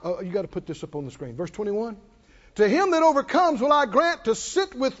 you got to put this up on the screen. Verse 21. To him that overcomes will I grant to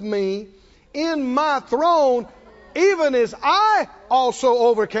sit with me in my throne, even as I also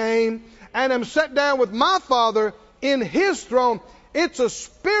overcame and am set down with my Father in His throne. It's a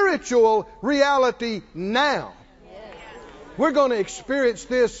spiritual reality now. We're going to experience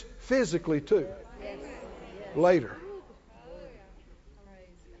this physically too. Later.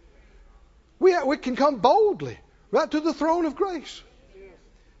 We can come boldly right to the throne of grace.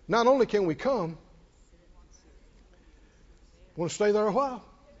 Not only can we come, Want to stay there a while?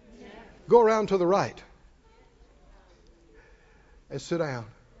 Go around to the right and sit down.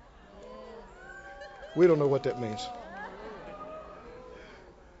 We don't know what that means.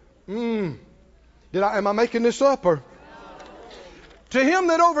 Am I making this up or? To him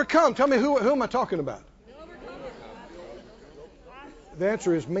that overcomes. Tell me who am I talking about? The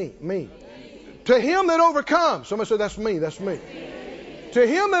answer is me. Me. To him that overcomes. Somebody said that's me. That's me. To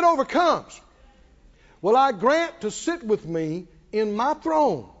him that overcomes, will I grant to sit with me in my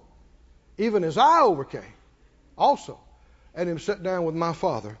throne, even as I overcame also, and am set down with my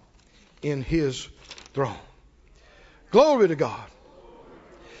Father in his throne. Glory to God.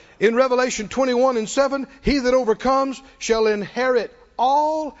 In Revelation 21:7, he that overcomes shall inherit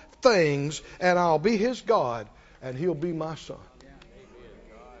all things, and I'll be his God, and he'll be my son.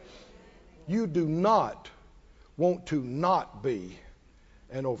 You do not want to not be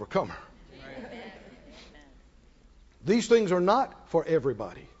an overcomer. These things are not for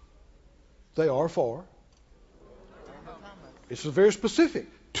everybody. They are for. It's very specific.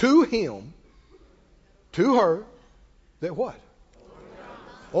 To him, to her, that what?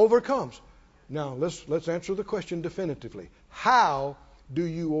 Overcomes. Now let's answer the question definitively. How do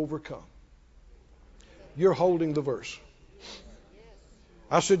you overcome? You're holding the verse.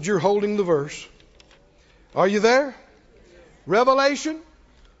 I said you're holding the verse. Are you there? Revelation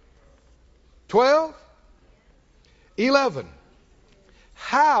 12:11.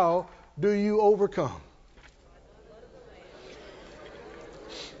 How do you overcome?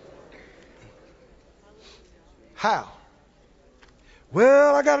 How?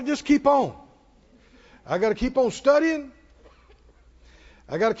 Well, I got to just keep on. I got to keep on studying.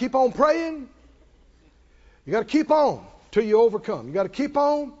 I got to keep on praying. You got to keep on till you overcome. You got to keep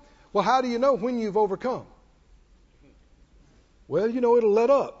on. Well, how do you know when you've overcome? Well, it'll let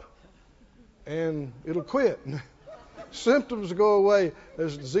up and it'll quit. Symptoms go away.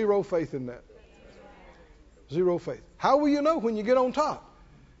 There's zero faith in that. Zero faith. How will you know when you get on top?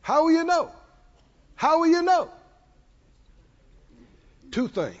 How will you know? How will you know? Two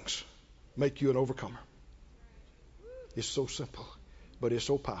things make you an overcomer. It's so simple, but it's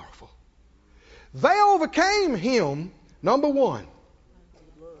so powerful. They overcame him, number one,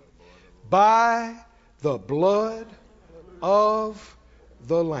 by the blood of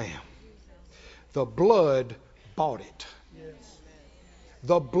the Lamb. The blood bought it.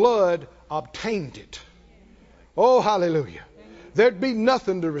 The blood obtained it. Oh, hallelujah. There'd be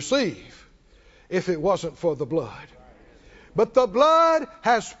nothing to receive if it wasn't for the blood. But the blood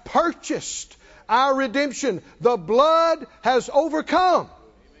has purchased our redemption. The blood has overcome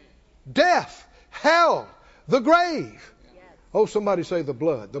death, hell, the grave. Oh, somebody say the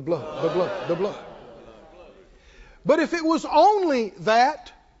blood, the blood, the blood, the blood. But if it was only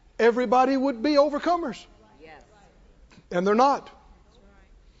that, everybody would be overcomers. And they're not.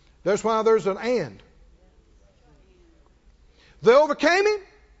 That's why there's an and. They overcame him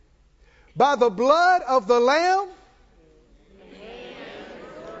by the blood of the Lamb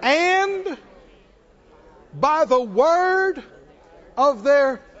and by the word of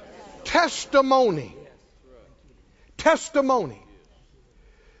their testimony. Testimony.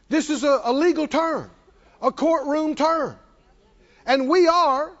 This is a legal term, a courtroom term. And we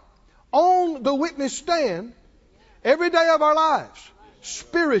are on the witness stand every day of our lives,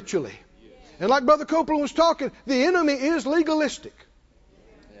 spiritually. And like Brother Copeland was talking, the enemy is legalistic.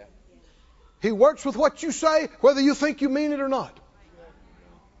 He works with what you say, whether you think you mean it or not.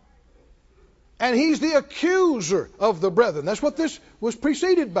 And he's the accuser of the brethren. That's what this was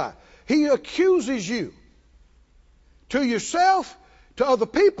preceded by. He accuses you. To yourself, to other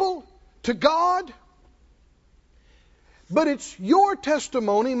people, to God. But it's your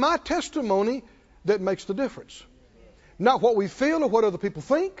testimony, my testimony, that makes the difference. Not what we feel or what other people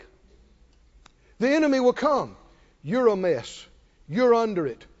think. The enemy will come. You're a mess. You're under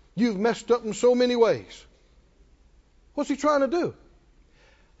it. You've messed up in so many ways. What's he trying to do?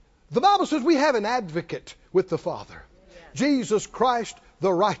 The Bible says we have an advocate with the Father. Jesus Christ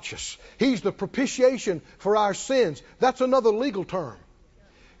the righteous. He's the propitiation for our sins. That's another legal term.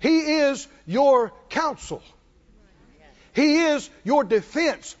 He is your counsel. He is your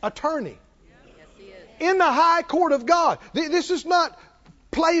defense attorney. In the high court of God. This is not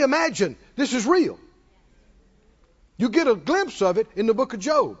play imagine. This is real. You get a glimpse of it in the book of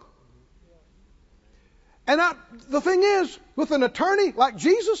Job. And the thing is, with an attorney like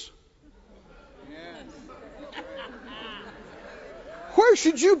Jesus, where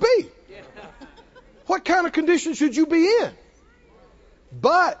should you be? What kind of condition should you be in?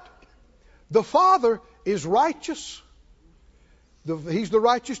 But the Father is righteous. He's the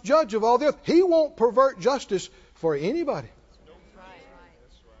righteous judge of all the earth. He won't pervert justice for anybody.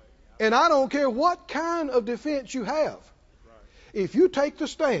 And I don't care what kind of defense you have. If you take the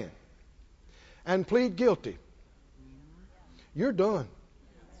stand and plead guilty, you're done.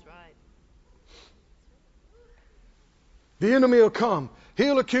 That's right. The enemy will come.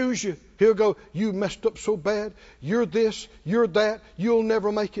 He'll accuse you. He'll go, you messed up so bad. You're this, you're that. You'll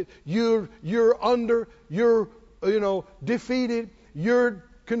never make it. You're defeated. You're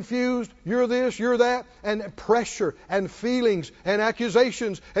confused. You're this, you're that. And pressure and feelings and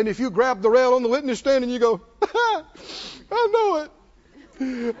accusations. And if you grab the rail on the witness stand and you go, I know it.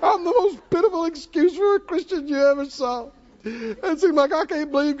 I'm the most pitiful excuse for a Christian you ever saw. It seems like I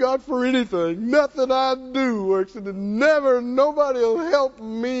can't believe God for anything. Nothing I do works, and nobody will help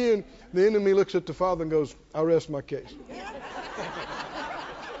me. And the enemy looks at the Father and goes, I rest my case.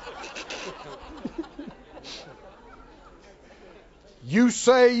 You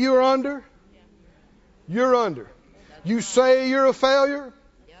say you're under, you're under. You say you're a failure.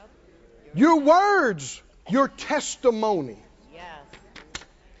 Your words, your testimony.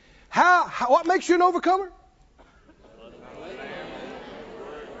 What makes you an overcomer?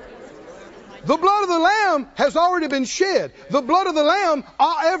 The blood of the Lamb has already been shed. The blood of the Lamb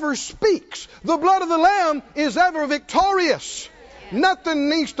ever speaks. The blood of the Lamb is ever victorious. Nothing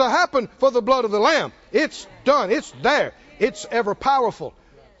needs to happen for the blood of the Lamb. It's done. It's there. It's ever powerful.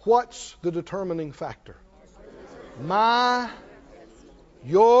 What's the determining factor?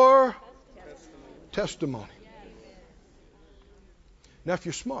 Your testimony. Now, if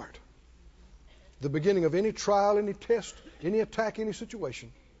you're smart, the beginning of any trial, any test, any attack, any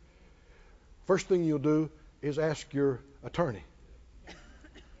situation, first thing you'll do is ask your attorney,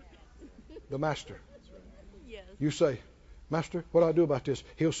 the master. Yes. You say, Master, what do I do about this?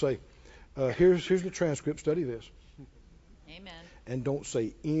 He'll say, here's the transcript, study this. Amen. And don't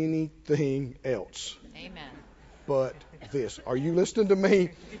say anything else. Amen. But this. Are you listening to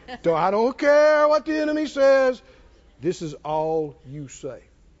me? I don't care what the enemy says. This is all you say.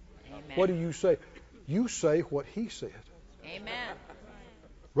 Amen. What do you say? You say what he said. Amen.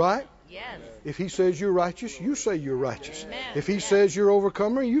 Right? Yes. If he says you're righteous, you say you're righteous. Amen. If he says you're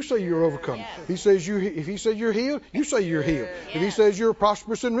overcomer, you say you're overcomer. Yes. If he says you're healed, you say you're healed. Yes. If he says you're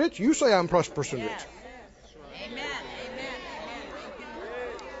prosperous and rich, you say I'm prosperous and rich. Yes. Amen. Amen.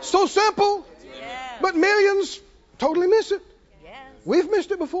 So simple, Yes. but millions totally miss it. Yes. We've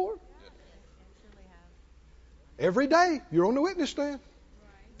missed it before. Every day you're on the witness stand.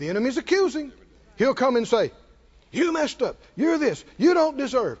 The enemy's accusing. He'll come and say, you messed up. You're this. You don't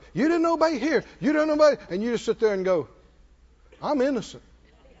deserve. You didn't obey here. You didn't obey. And you just sit there and go, I'm innocent.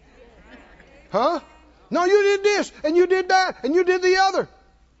 Huh? No, you did this and you did that and you did the other.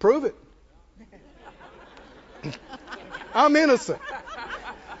 Prove it. I'm innocent.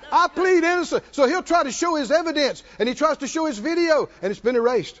 I plead innocent. So he'll try to show his evidence and he tries to show his video and it's been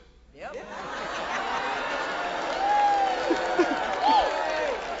erased. Yep.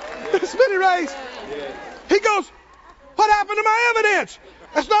 It's been erased. He goes, what happened to my evidence?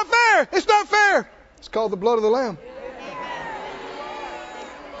 That's not fair. It's not fair. It's called the blood of the Lamb.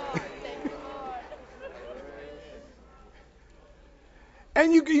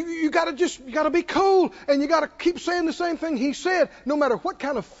 And you gotta be cool, and you gotta keep saying the same thing he said, no matter what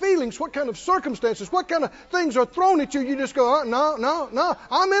kind of feelings, what kind of circumstances, what kind of things are thrown at you. You just go, oh, no,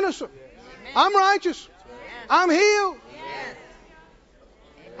 I'm innocent, I'm righteous, I'm healed,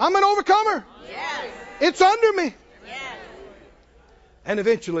 I'm an overcomer. It's under me. And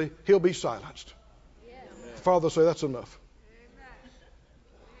eventually he'll be silenced. The Father will say, that's enough.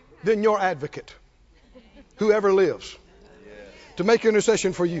 Then your advocate, whoever lives to make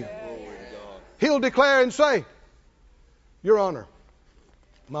intercession for you, he'll declare and say, Your Honor,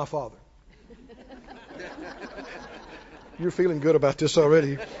 my Father. You're feeling good about this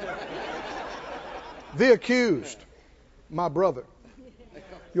already. The accused, my brother,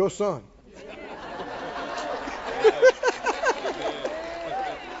 your son.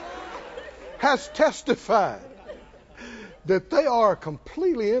 Has testified that they are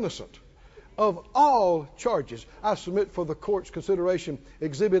completely innocent of all charges. I submit for the court's consideration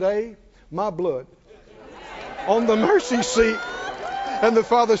Exhibit A, my blood, on the mercy seat. And the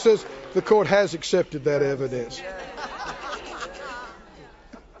Father says, the court has accepted that evidence.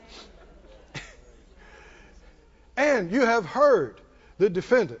 And you have heard the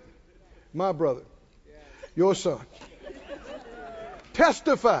defendant, my brother, your son,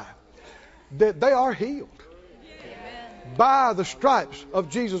 testify that they are healed. By the stripes of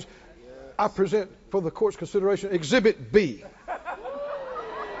Jesus. I present for the court's consideration Exhibit B.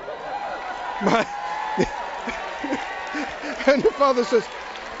 And the Father says,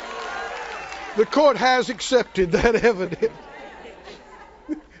 the court has accepted that evidence.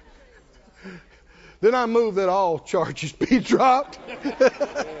 Then I move that all charges be dropped.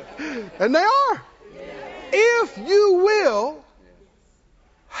 And they are. If you will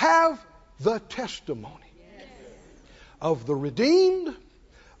have the testimony of the redeemed,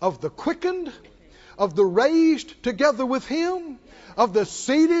 of the quickened, of the raised together with Him, of the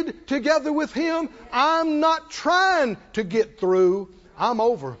seated together with Him. I'm not trying to get through. I'm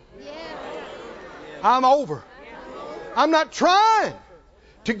over. I'm over. I'm not trying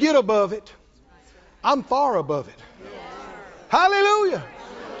to get above it. I'm far above it. Hallelujah.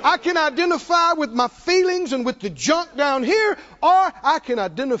 I can identify with my feelings and with the junk down here, or I can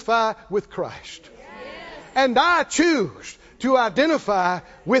identify with Christ. And I choose to identify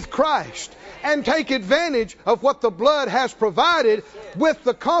with Christ and take advantage of what the blood has provided with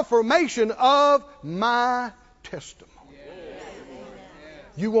the confirmation of my testimony.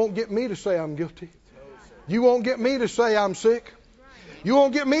 You won't get me to say I'm guilty. You won't get me to say I'm sick. You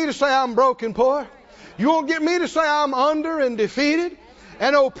won't get me to say I'm broken poor. You won't get me to say I'm under and defeated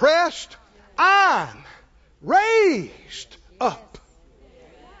and oppressed. I'm raised up.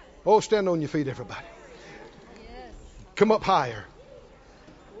 Oh, stand on your feet, everybody. Come up higher.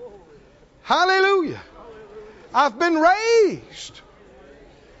 Hallelujah. I've been raised.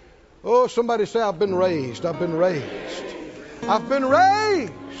 Oh, somebody say, I've been raised. I've been raised. I've been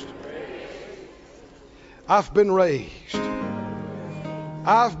raised. I've been raised.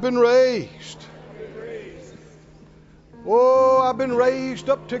 I've been raised. Oh, I've been raised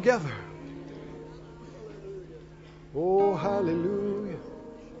up together. Oh, hallelujah.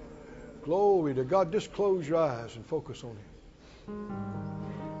 Glory to God. Just close your eyes and focus on Him.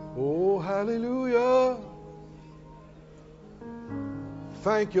 Oh, hallelujah.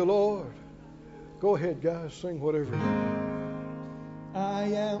 Thank you, Lord. Go ahead, guys. Sing whatever. I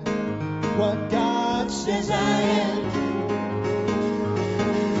am what God says I am.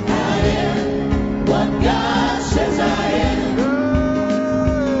 I am what God says I am.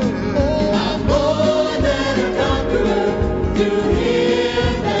 I'm more than a conqueror through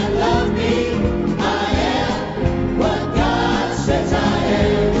Him that loved me. I am what God says I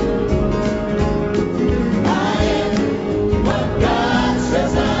am. I am what God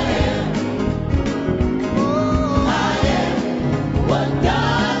says I am. I am what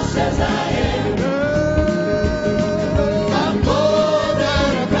God says I am. I'm more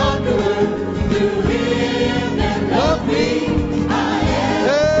than a conqueror through Him that loved me. I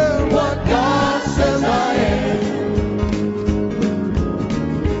am what God says I am.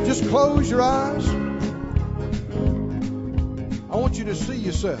 Just close your eyes. I want you to see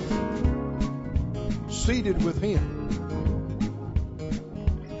yourself seated with Him.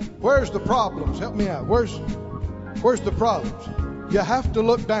 Where's the problems? Help me out. Where's the problems? You have to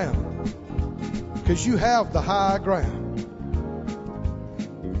look down because you have the high ground.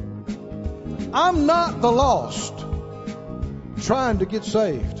 I'm not the lost trying to get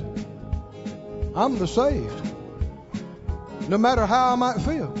saved. I'm the saved, no matter how I might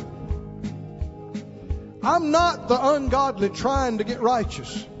feel. I'm not the ungodly trying to get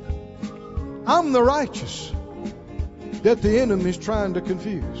righteous. I'm the righteous that the enemy's trying to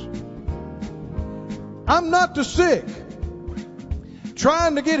confuse. I'm not the sick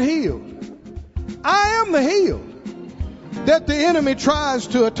trying to get healed. I am the healed that the enemy tries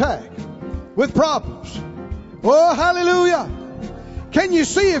to attack with problems. Oh, hallelujah. Can you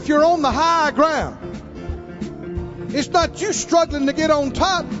see if you're on the high ground? It's not you struggling to get on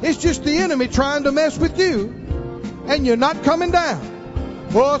top. It's just the enemy trying to mess with you, and you're not coming down.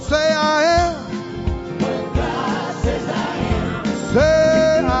 Oh, say I am. What God says I am.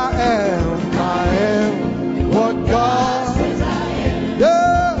 Say I am. I am what God says I am.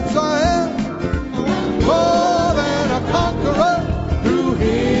 Yes, I am. More than a conqueror through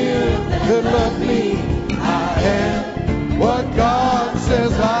Him that loved me. I am what God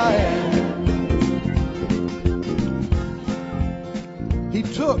says I am. He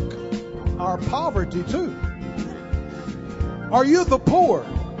took our poverty too. Are you the poor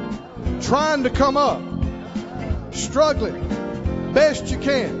trying to come up, struggling best you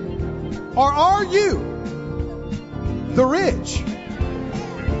can? Or are you the rich?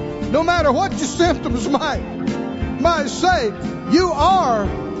 No matter what your symptoms might say, you are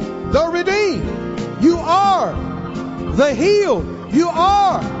the redeemed. You are the healed. You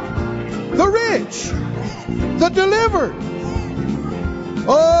are the rich, the delivered.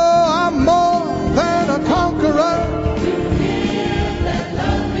 Oh, I'm more than a conqueror.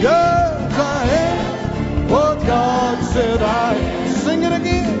 Yes, I am what God said I am. Sing it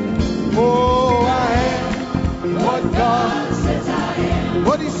again. Oh, I am what God says I am.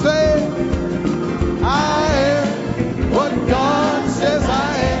 What He said, I am what God says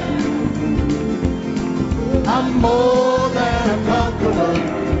I am. I'm more than a conqueror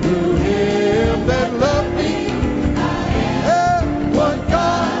through Him that loved me. I am what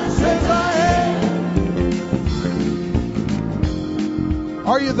God says I am.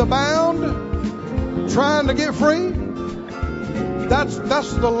 Are you the bound, trying to get free? That's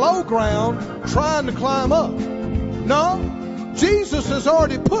the low ground, trying to climb up. No, Jesus has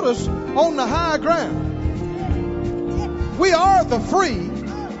already put us on the high ground. We are the free.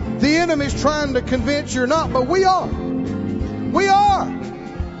 The enemy's trying to convince you're not, but we are. We are.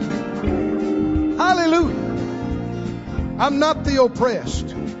 Hallelujah. I'm not the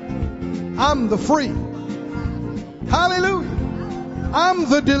oppressed. I'm the free. Hallelujah. I'm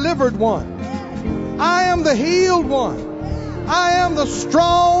the delivered one. I am the healed one. I am the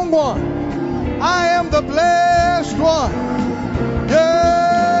strong one. I am the blessed one.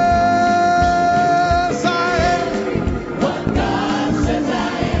 Yes, I am What God says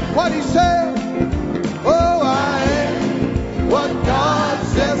I am. what He said. Oh, I am what God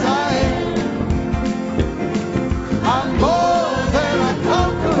says I am. I'm more than a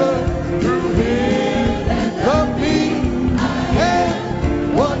conqueror through Him that loved me. I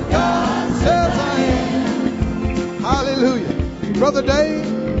am what God says I am. Hallelujah. Brother Dave,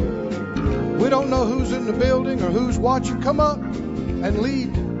 we don't know who's in the building or who's watching. Come up and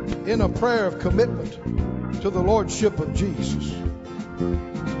lead in a prayer of commitment to the Lordship of Jesus.